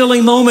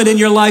fulfilling moment in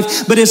your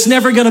life, but it's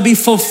never going to be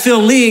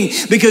fulfilling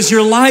because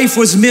your life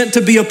was meant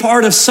to be a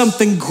part of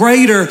something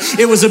greater.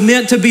 It was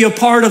meant to be a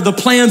part of the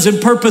plans and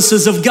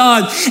purposes of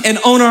God. And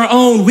on our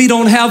own, we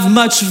don't have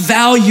much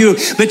value,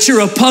 but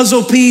you're a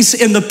puzzle piece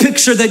in the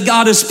picture that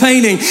God is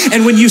painting.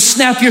 And when you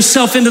snap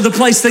yourself into the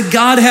place that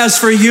God has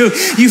for you,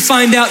 you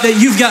find out that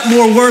you've got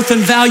more worth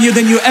and value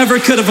than you ever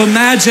could have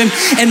imagined.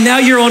 And now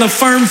you're on a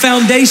firm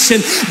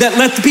foundation that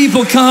let the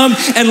people come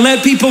and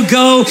let people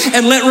go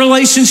and let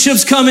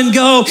relationships come and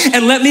go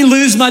and let me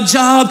lose my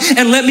job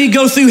and let me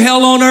go through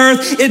hell on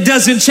earth. It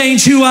doesn't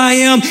change who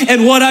I am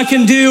and what I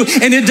can do,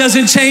 and it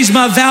doesn't change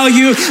my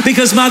value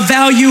because my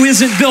value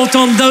isn't built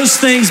on those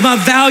things. My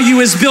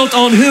value is built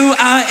on who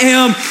I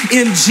am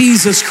in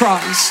Jesus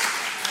Christ.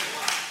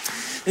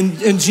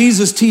 And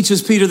Jesus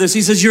teaches Peter this.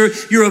 He says,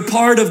 you're a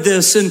part of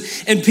this.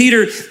 And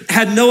Peter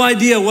had no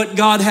idea what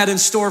God had in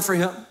store for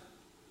him.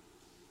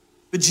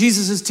 But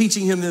Jesus is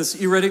teaching him this.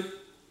 You ready?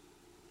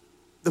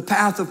 The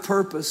path of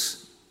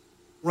purpose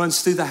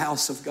runs through the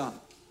house of God.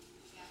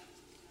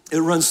 It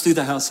runs through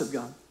the house of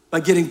God by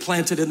getting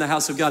planted in the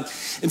house of God.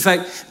 In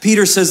fact,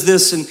 Peter says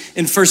this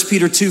in 1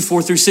 Peter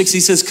 2:4-6. He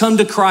says, come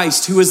to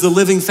Christ, who is the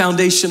living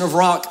foundation of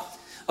rock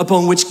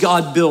upon which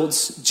God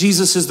builds.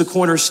 Jesus is the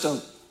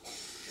cornerstone.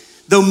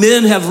 Though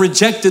men have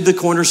rejected the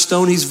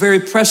cornerstone, he's very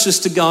precious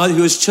to God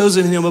who has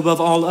chosen him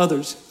above all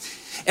others.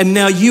 And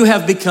now you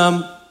have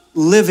become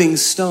living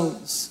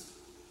stones.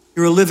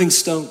 You're a living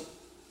stone.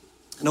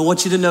 And I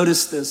want you to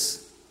notice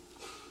this.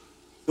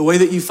 The way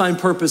that you find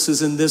purpose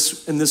is in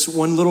this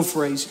one little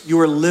phrase. You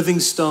are living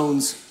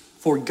stones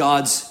for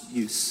God's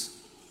use.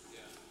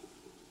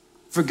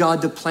 For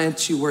God to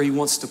plant you where he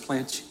wants to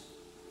plant you.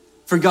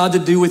 For God to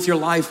do with your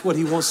life what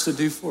he wants to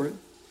do for it.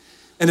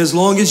 And as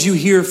long as you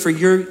hear for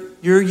your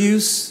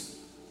use,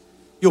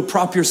 You'll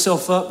prop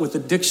yourself up with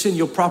addiction.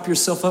 You'll prop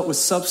yourself up with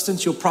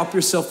substance. You'll prop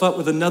yourself up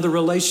with another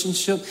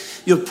relationship.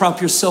 You'll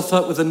prop yourself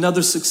up with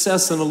another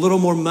success and a little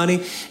more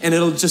money. And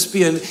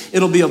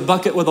it'll be a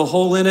bucket with a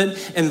hole in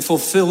it, and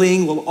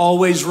fulfilling will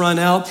always run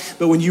out.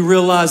 But when you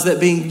realize that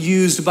being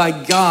used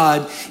by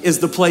God is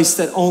the place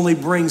that only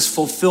brings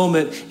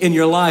fulfillment in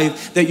your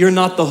life, that you're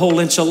not the whole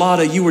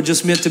enchilada. You were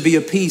just meant to be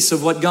a piece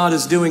of what God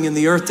is doing in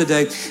the earth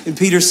today. And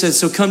Peter said,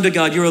 so come to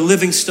God. You're a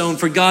living stone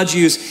for God's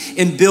use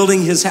in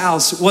building his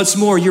house. What's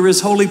more, you're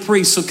his holy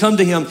priest. So come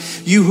to him,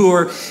 you who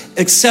are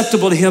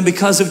acceptable to him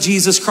because of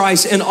Jesus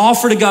Christ, and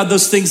offer to God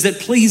those things that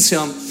please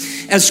him.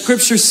 As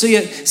scripture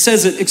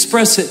says it,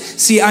 express it.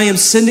 See, I am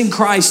sending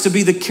Christ to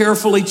be the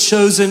carefully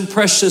chosen,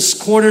 precious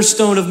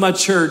cornerstone of my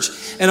church.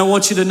 And I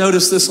want you to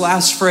notice this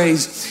last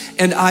phrase,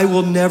 and I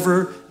will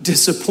never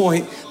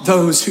disappoint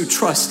those who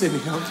trust in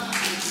him.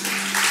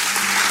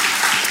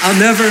 I'll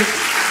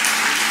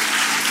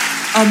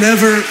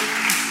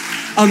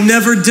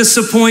never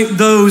disappoint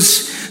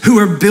those who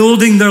are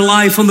building their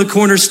life on the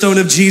cornerstone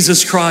of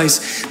Jesus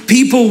Christ.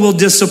 People will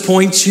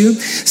disappoint you.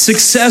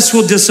 Success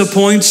will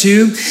disappoint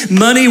you.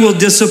 Money will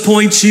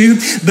disappoint you.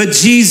 But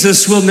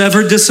Jesus will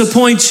never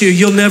disappoint you.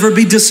 You'll never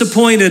be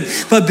disappointed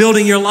by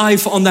building your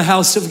life on the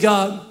house of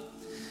God.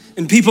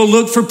 And people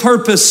look for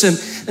purpose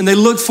and they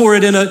look for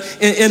it in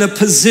a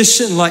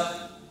position like,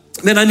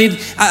 man,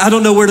 I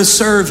don't know where to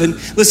serve. And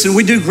listen,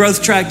 we do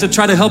Growth Track to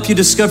try to help you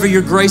discover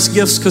your grace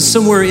gifts, because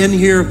somewhere in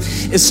here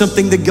is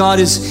something that God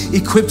has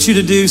equipped you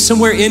to do.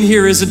 Somewhere in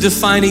here is a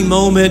defining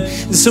moment.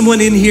 And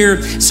somewhere in here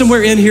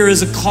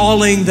is a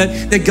calling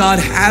that God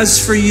has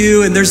for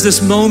you. And there's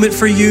this moment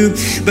for you.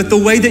 But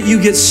the way that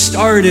you get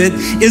started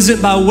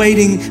isn't by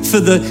waiting for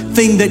the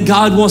thing that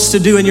God wants to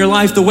do in your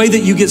life. The way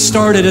that you get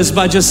started is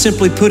by just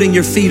simply putting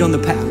your feet on the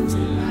path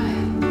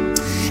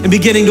and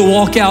beginning to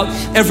walk out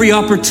every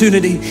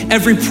opportunity,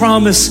 every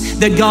promise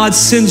that God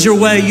sends your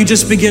way. You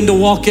just begin to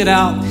walk it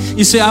out.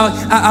 You see,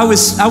 I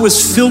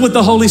was filled with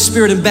the Holy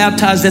Spirit and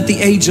baptized at the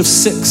age of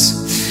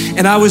 6.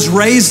 And I was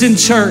raised in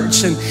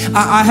church, and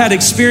I had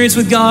experience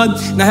with God,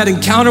 and I had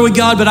encounter with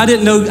God, but I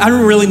didn't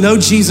really know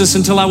Jesus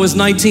until I was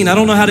 19. I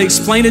don't know how to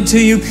explain it to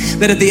you,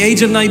 but at the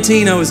age of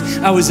 19,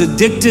 I was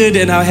addicted,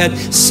 and I had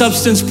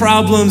substance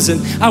problems,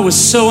 and I was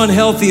so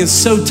unhealthy and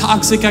so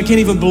toxic. I can't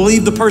even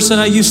believe the person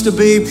I used to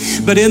be.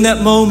 But in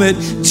that moment,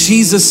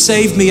 Jesus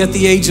saved me at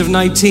the age of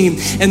 19.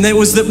 And that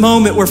was the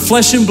moment where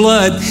flesh and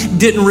blood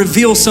didn't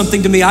reveal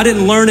something to me. I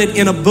didn't learn it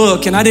in a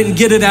book, and I didn't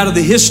get it out of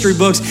the history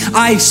books.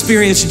 I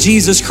experienced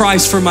Jesus Christ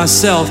for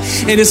myself.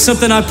 And it's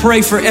something I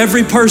pray for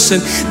every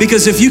person,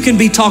 because if you can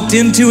be talked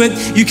into it,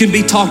 you can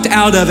be talked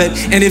out of it.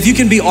 And if you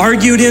can be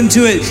argued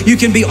into it, you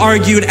can be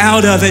argued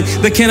out of it.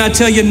 But can I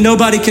tell you,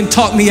 nobody can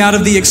talk me out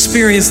of the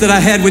experience that I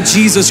had with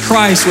Jesus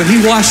Christ when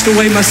he washed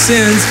away my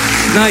sins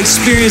and I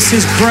experienced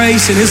his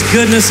grace and his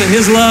goodness and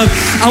his love.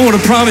 I want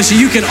to promise you,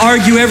 you can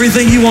argue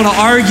everything you want to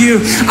argue.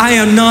 I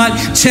am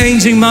not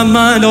changing my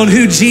mind on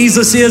who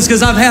Jesus is,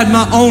 because I've had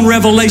my own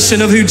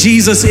revelation of who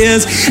Jesus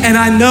is, and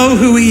I know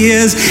who he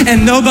is,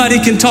 and nobody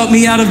can talk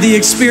me out of the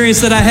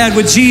experience that I had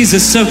with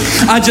Jesus. So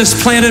I just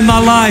planted my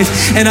life,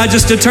 and I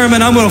just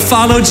determined I'm going to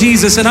follow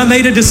Jesus. And I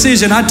made a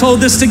decision. I told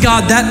this to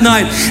God that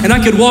night, and I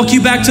could walk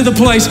you back to the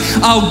place.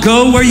 I'll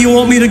go where you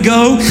want me to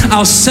go.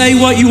 I'll say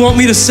what you want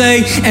me to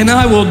say, and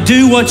I will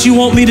do what you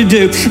want me to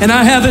do. And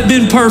I haven't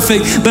been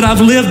perfect, but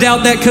I've lived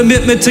out that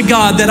commitment to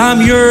God that I'm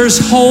yours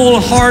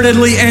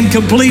wholeheartedly and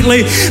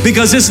completely,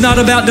 because it's not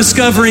about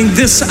discovering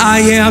this I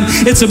am.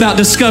 It's about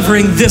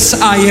discovering this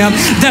I am.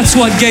 That's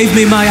what gave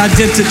me my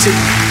identity.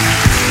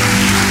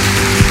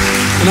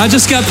 And I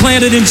just got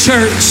planted in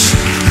church.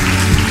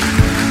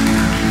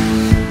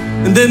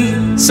 And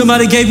then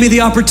somebody gave me the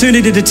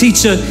opportunity to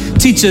teach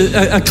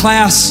a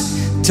class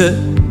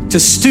to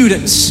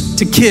students,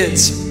 to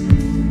kids.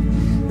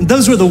 And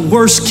those were the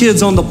worst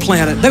kids on the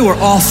planet. They were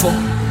awful.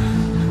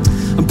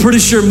 I'm pretty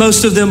sure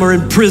most of them are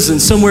in prison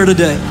somewhere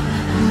today.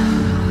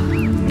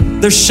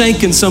 They're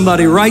shanking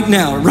somebody right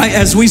now, right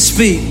as we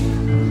speak.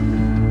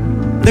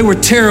 They were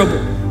terrible.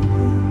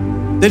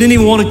 They didn't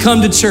even want to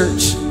come to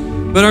church.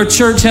 But our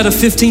church had a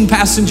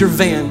 15-passenger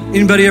van.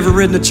 Anybody ever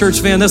ridden a church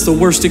van? That's the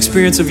worst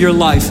experience of your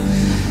life.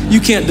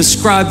 You can't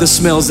describe the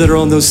smells that are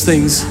on those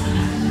things.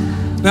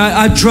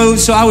 I drove,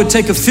 so I would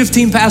take a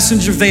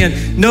 15-passenger van.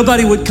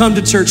 Nobody would come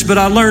to church, but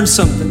I learned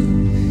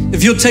something.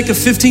 If you'll take a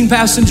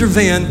 15-passenger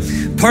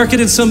van, park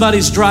it in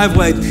somebody's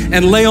driveway,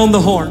 and lay on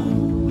the horn,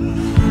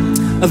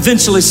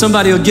 eventually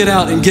somebody will get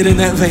out and get in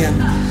that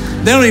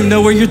van. They don't even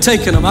know where you're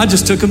taking them. I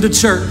just took them to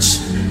church.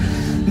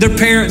 Their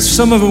parents,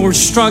 some of them were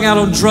strung out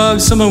on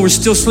drugs. Some of them were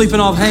still sleeping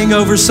off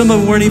hangovers. Some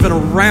of them weren't even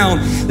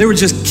around. They were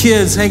just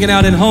kids hanging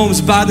out in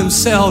homes by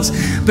themselves.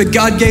 But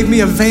God gave me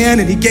a van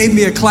and he gave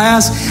me a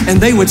class,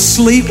 and they would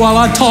sleep while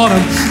I taught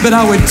them. But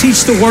I would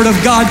teach the word of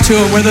God to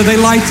them, whether they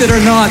liked it or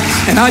not.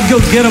 And I'd go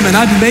get them and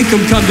I'd make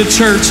them come to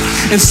church.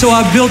 And so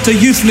I built a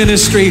youth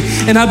ministry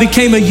and I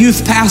became a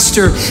youth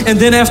pastor. And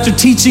then after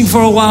teaching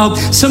for a while,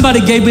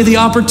 somebody gave me the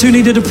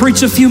opportunity to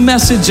preach a few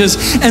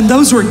messages. And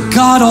those were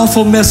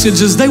God-awful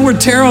messages. They were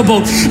terrible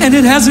terrible, and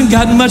it hasn't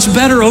gotten much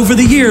better over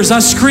the years. I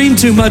scream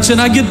too much and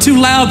I get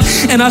too loud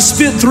and I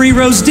spit 3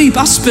 rows deep.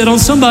 I spit on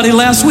somebody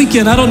last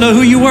weekend. I don't know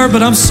who you were,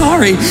 but I'm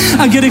sorry.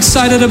 I get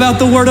excited about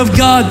the Word of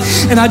God,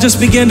 and I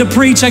just began to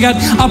preach. I got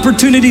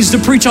opportunities to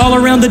preach all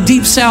around the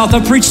Deep South.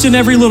 I preached in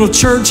every little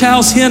church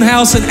house, hen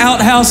house, and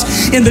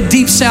outhouse in the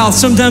Deep South.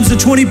 Sometimes the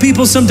 20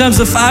 people, sometimes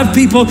the 5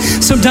 people,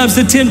 sometimes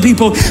the 10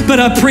 people, but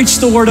I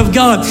preached the Word of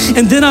God.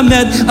 And then I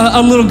met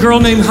a little girl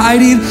named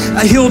Heidi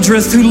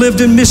Hildreth who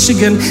lived in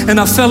Michigan, and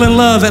I fell in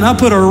love, and I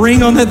put a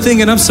ring on that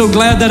thing, and I'm so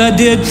glad that I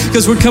did,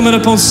 because we're coming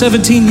up on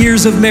 17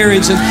 years of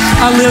marriage. And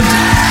I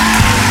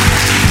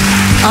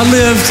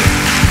lived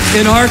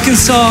in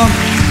Arkansas,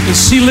 and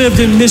she lived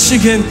in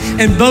Michigan,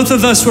 and both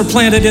of us were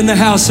planted in the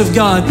house of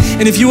God.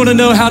 And if you want to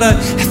know how to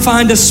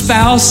find a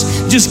spouse,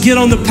 just get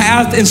on the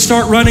path and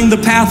start running the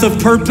path of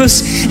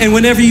purpose. And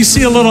whenever you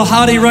see a little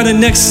hottie running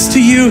next to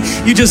you,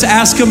 you just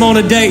ask them on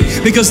a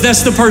date, because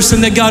that's the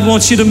person that God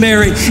wants you to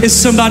marry, is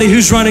somebody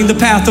who's running the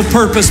path of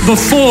purpose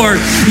before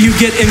you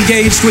get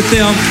engaged with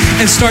them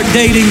and start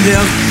dating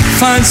them.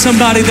 Find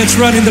somebody that's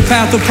running the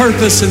path of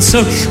purpose. And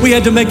so we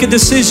had to make a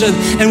decision,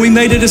 and we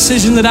made a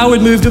decision that I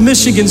would move to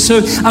Michigan. So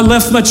I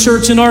left my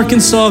church in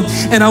Arkansas,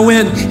 and I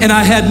went, and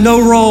I had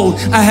no role.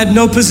 I had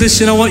no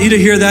position. I want you to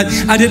hear that.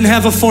 I didn't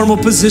have a formal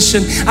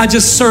position. I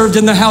just served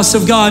in the house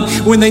of God.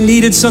 When they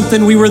needed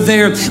something, we were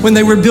there. When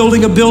they were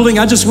building a building,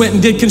 I just went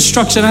and did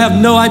construction. I have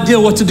no idea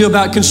what to do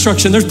about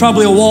construction. There's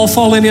probably a wall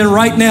falling in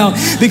right now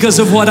because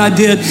of what I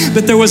did,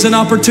 but there was an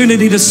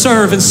opportunity to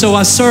serve, and so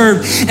I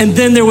served. And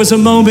then there was a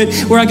moment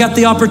where I got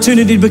the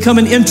opportunity to become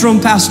an interim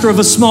pastor of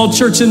a small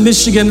church in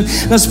Michigan.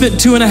 And I spent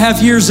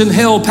 2.5 years in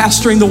hell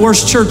pastoring the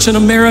worst church in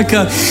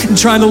America and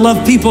trying to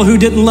love people who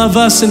didn't love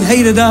us and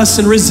hated us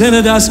and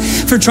resented us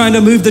for trying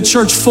to move the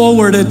church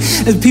forward.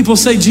 And people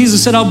say,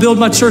 Jesus said, I'll build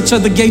my church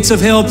at the gates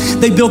of hell.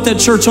 They built that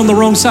church on the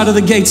wrong side of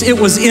the gates. It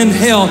was in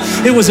hell.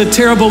 It was a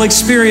terrible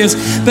experience.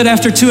 But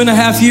after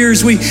 2.5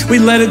 years, we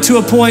led it to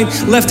a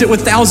point, left it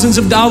with thousands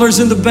of dollars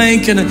in the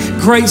bank and a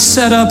great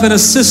setup and a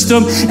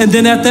system. And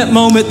then at that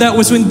moment, that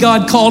was when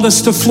God called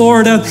us to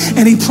Florida,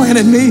 and He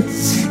planted me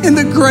in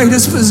the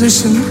greatest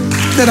position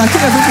that I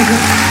could ever be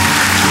in.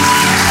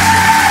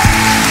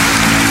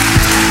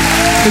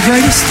 The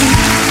greatest thing,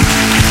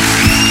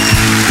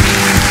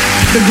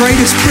 the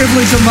greatest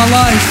privilege of my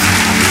life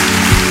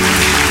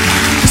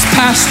is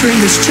pastoring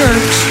this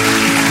church,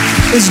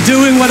 is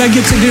doing what I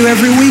get to do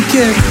every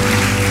weekend.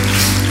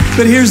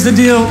 But here's the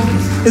deal,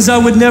 is I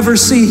would never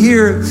see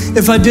here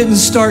if I didn't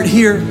start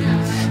here.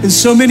 And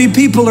so many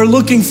people are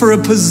looking for a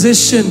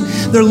position.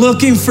 They're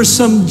looking for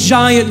some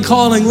giant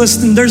calling.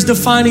 Listen, there's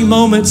defining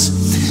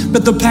moments,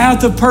 but the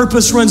path of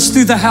purpose runs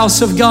through the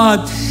house of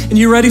God. And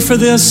you ready for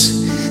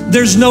this?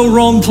 There's no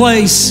wrong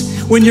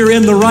place when you're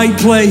in the right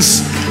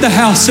place, the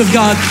house of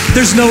God.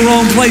 There's no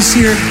wrong place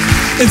here.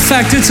 In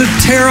fact, it's a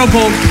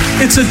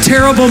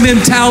terrible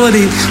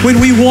mentality when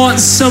we want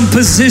some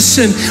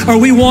position or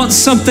we want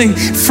something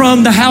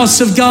from the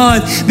house of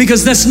God,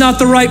 because that's not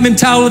the right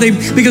mentality,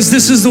 because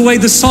this is the way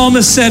the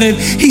psalmist said it.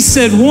 He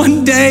said,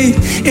 one day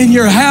in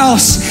your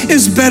house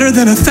is better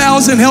than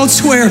 1,000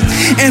 elsewhere,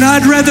 and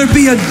I'd rather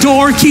be a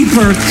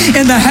doorkeeper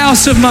in the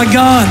house of my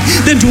God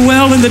than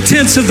dwell in the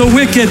tents of the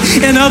wicked.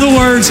 In other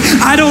words,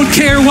 I don't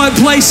care what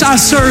place I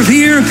serve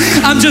here.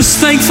 I'm just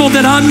thankful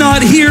that I'm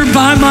not here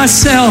by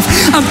myself.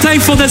 I'm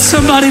thankful that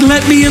somebody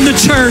let me in the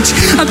church.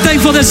 I'm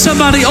thankful that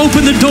somebody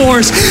opened the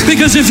doors,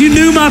 because if you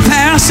knew my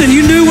past and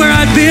you knew where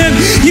I'd been,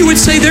 you would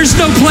say there's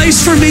no place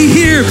for me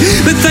here.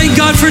 But thank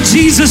God for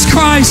Jesus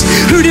Christ,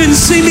 who didn't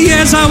see me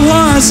as I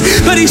was,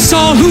 but He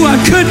saw who I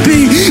could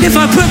be if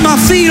I put my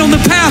feet on the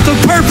path of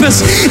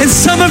purpose. And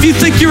some of you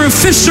think you're a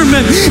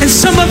fisherman, and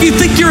some of you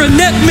think you're a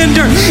net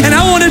mender, and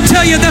I want to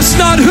tell you that's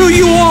not who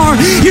you are.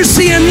 You're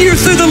seeing you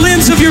through the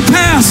lens of your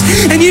past,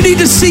 and you need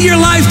to see your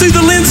life through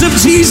the lens of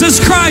Jesus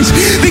Christ,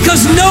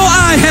 because no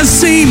eye has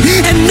seen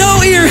and no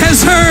ear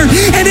has heard,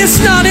 and it's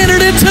not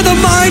entered into the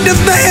mind of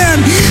man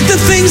the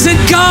things that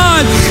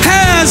God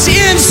has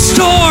in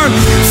store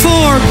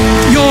for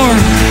your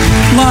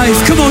life.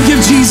 Come on, give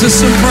Jesus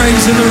some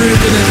praise in the room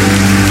today.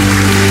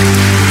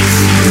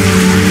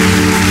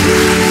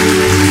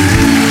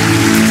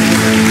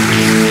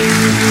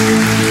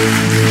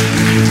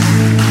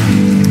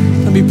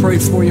 Let me pray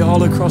for you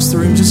all across the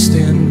room. Just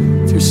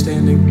stand if you're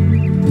standing.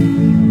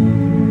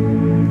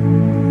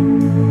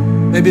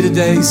 Maybe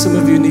today some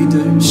of you need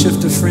to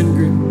shift a friend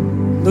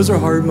group. Those are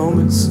hard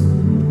moments.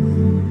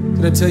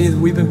 Can I tell you that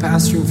we've been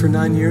pastoring for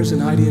 9 years, and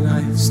Heidi and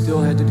I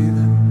still had to do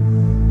that.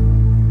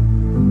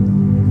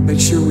 Make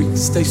sure we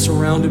stay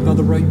surrounded by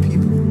the right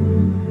people.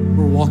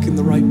 We're walking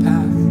the right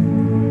path.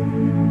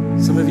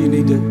 Some of you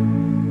need to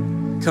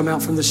come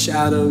out from the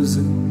shadows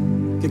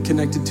and get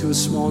connected to a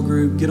small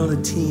group, get on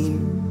a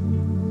team.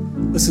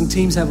 Listen,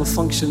 teams have a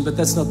function, but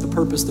that's not the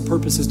purpose. The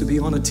purpose is to be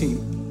on a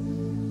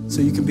team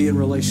so you can be in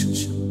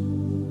relationship.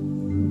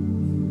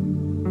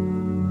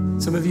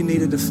 Some of you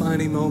need a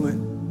defining moment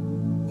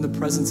in the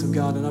presence of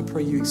God, and I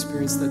pray you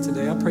experience that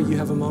today. I pray you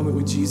have a moment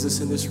with Jesus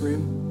in this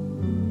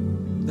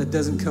room that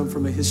doesn't come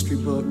from a history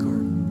book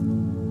or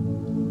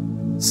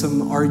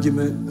some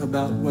argument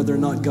about whether or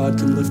not God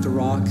can lift a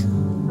rock.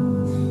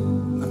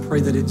 I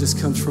pray that it just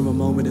comes from a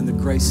moment in the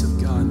grace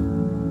of God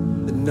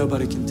that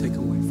nobody can take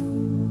away from.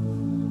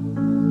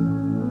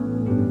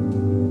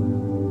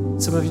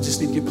 Some of you just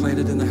need to get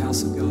planted in the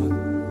house of God.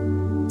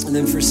 And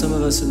then for some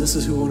of us, and this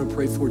is who I want to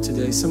pray for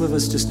today, some of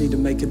us just need to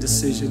make a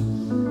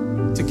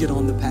decision to get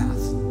on the path.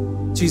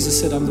 Jesus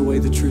said, I'm the way,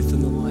 the truth,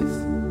 and the life.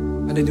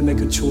 I need to make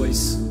a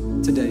choice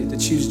today to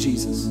choose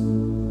Jesus,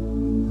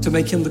 to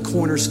make him the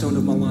cornerstone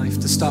of my life,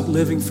 to stop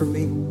living for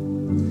me.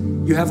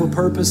 You have a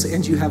purpose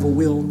and you have a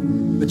will,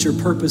 but your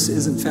purpose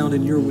isn't found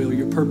in your will.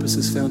 Your purpose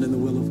is found in the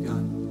will of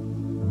God.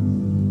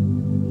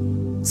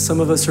 Some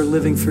of us are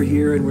living for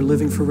here, and we're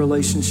living for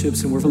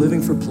relationships, and we're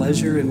living for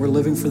pleasure, and we're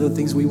living for the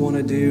things we want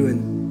to do,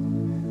 and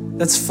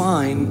that's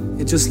fine.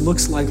 It just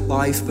looks like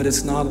life, but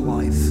it's not a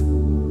life.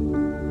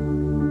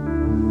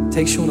 It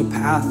takes you on a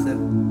path that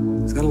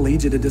is going to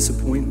lead you to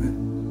disappointment.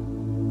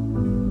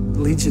 It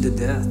leads you to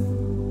death.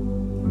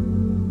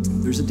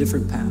 There's a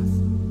different path.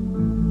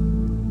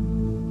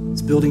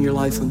 It's building your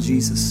life on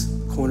Jesus,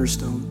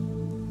 cornerstone.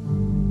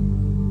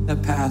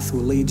 That path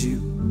will lead you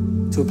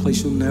to a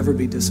place you'll never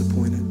be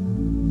disappointed.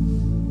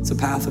 It's a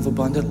path of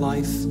abundant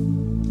life.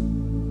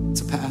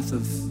 It's a path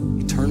of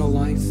eternal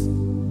life.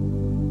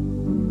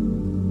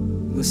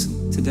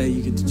 Listen, today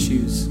you get to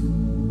choose.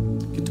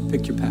 You get to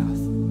pick your path.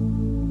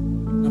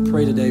 I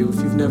pray today, if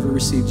you've never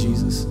received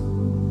Jesus,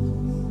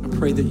 I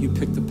pray that you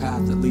pick the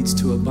path that leads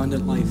to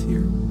abundant life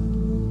here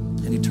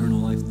and eternal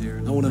life there.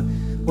 And I want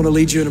to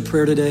lead you in a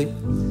prayer today.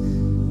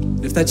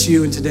 And if that's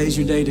you and today's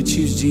your day to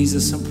choose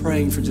Jesus, I'm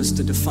praying for just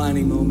a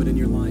defining moment in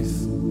your life.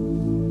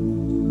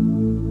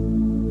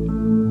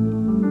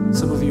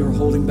 Some of you are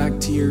holding back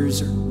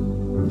tears or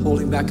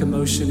holding back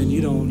emotion, and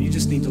you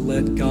just need to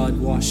let God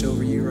wash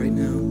over you right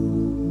now.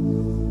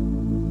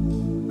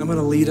 I'm going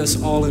to lead us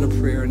all in a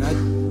prayer, and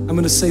I'm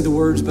going to say the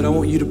words, but I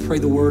want you to pray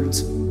the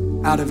words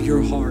out of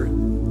your heart.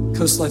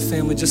 Coast Life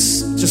family,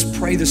 just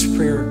pray this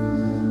prayer.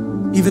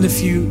 Even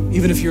if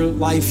your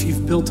life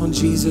you've built on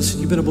Jesus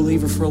and you've been a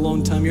believer for a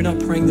long time, you're not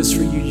praying this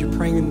for you. You're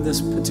praying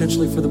this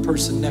potentially for the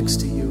person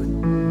next to you.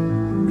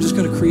 And we're just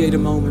going to create a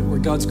moment where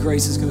God's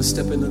grace is going to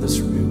step into this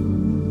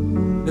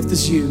room. If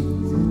this is you,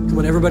 come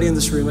on, everybody in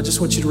this room, I just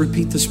want you to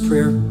repeat this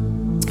prayer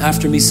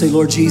after me. Say,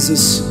 Lord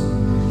Jesus,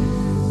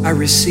 I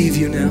receive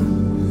you now.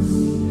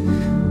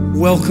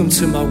 Welcome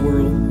to my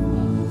world.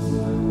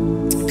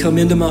 Come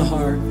into my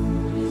heart.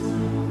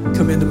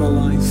 Come into my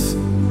life.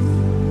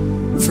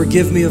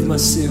 Forgive me of my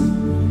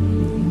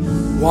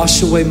sin.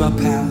 Wash away my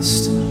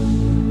past.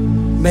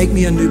 Make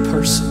me a new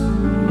person.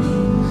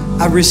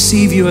 I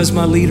receive you as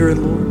my leader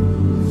and Lord.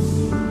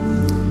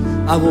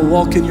 I will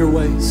walk in your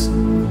ways.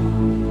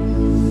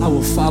 I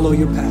will follow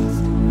your path.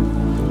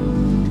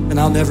 And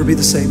I'll never be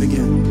the same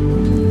again.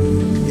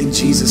 In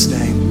Jesus'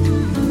 name.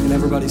 And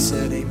everybody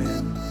said amen.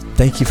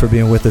 Thank you for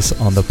being with us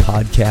on the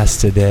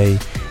podcast today.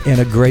 And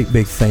a great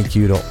big thank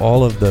you to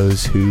all of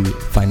those who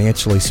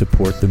financially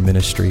support the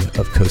ministry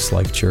of Coast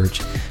Life Church.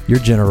 Your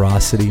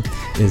generosity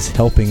is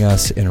helping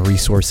us and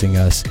resourcing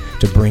us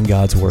to bring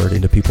God's word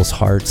into people's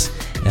hearts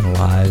and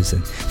lives.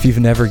 And if you've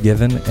never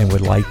given and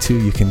would like to,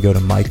 you can go to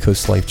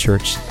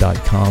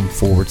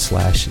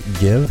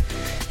mycoastlifechurch.com/give.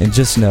 And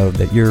just know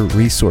that you're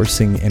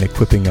resourcing and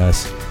equipping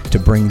us to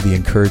bring the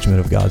encouragement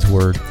of God's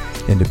word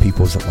into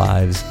people's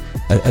lives.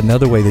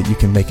 Another way that you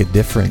can make a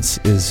difference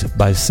is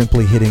by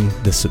simply hitting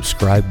the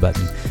subscribe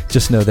button.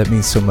 Just know that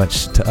means so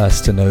much to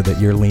us to know that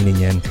you're leaning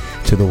in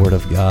to the Word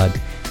of God.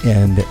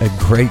 And a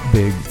great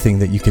big thing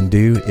that you can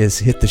do is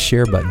hit the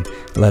share button.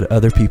 Let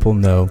other people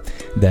know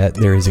that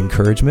there is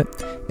encouragement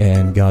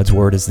and God's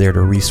Word is there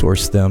to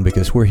resource them,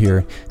 because we're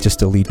here just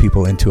to lead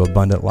people into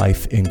abundant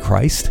life in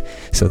Christ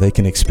so they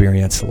can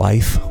experience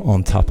life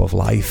on top of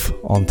life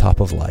on top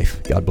of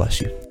life. God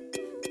bless you.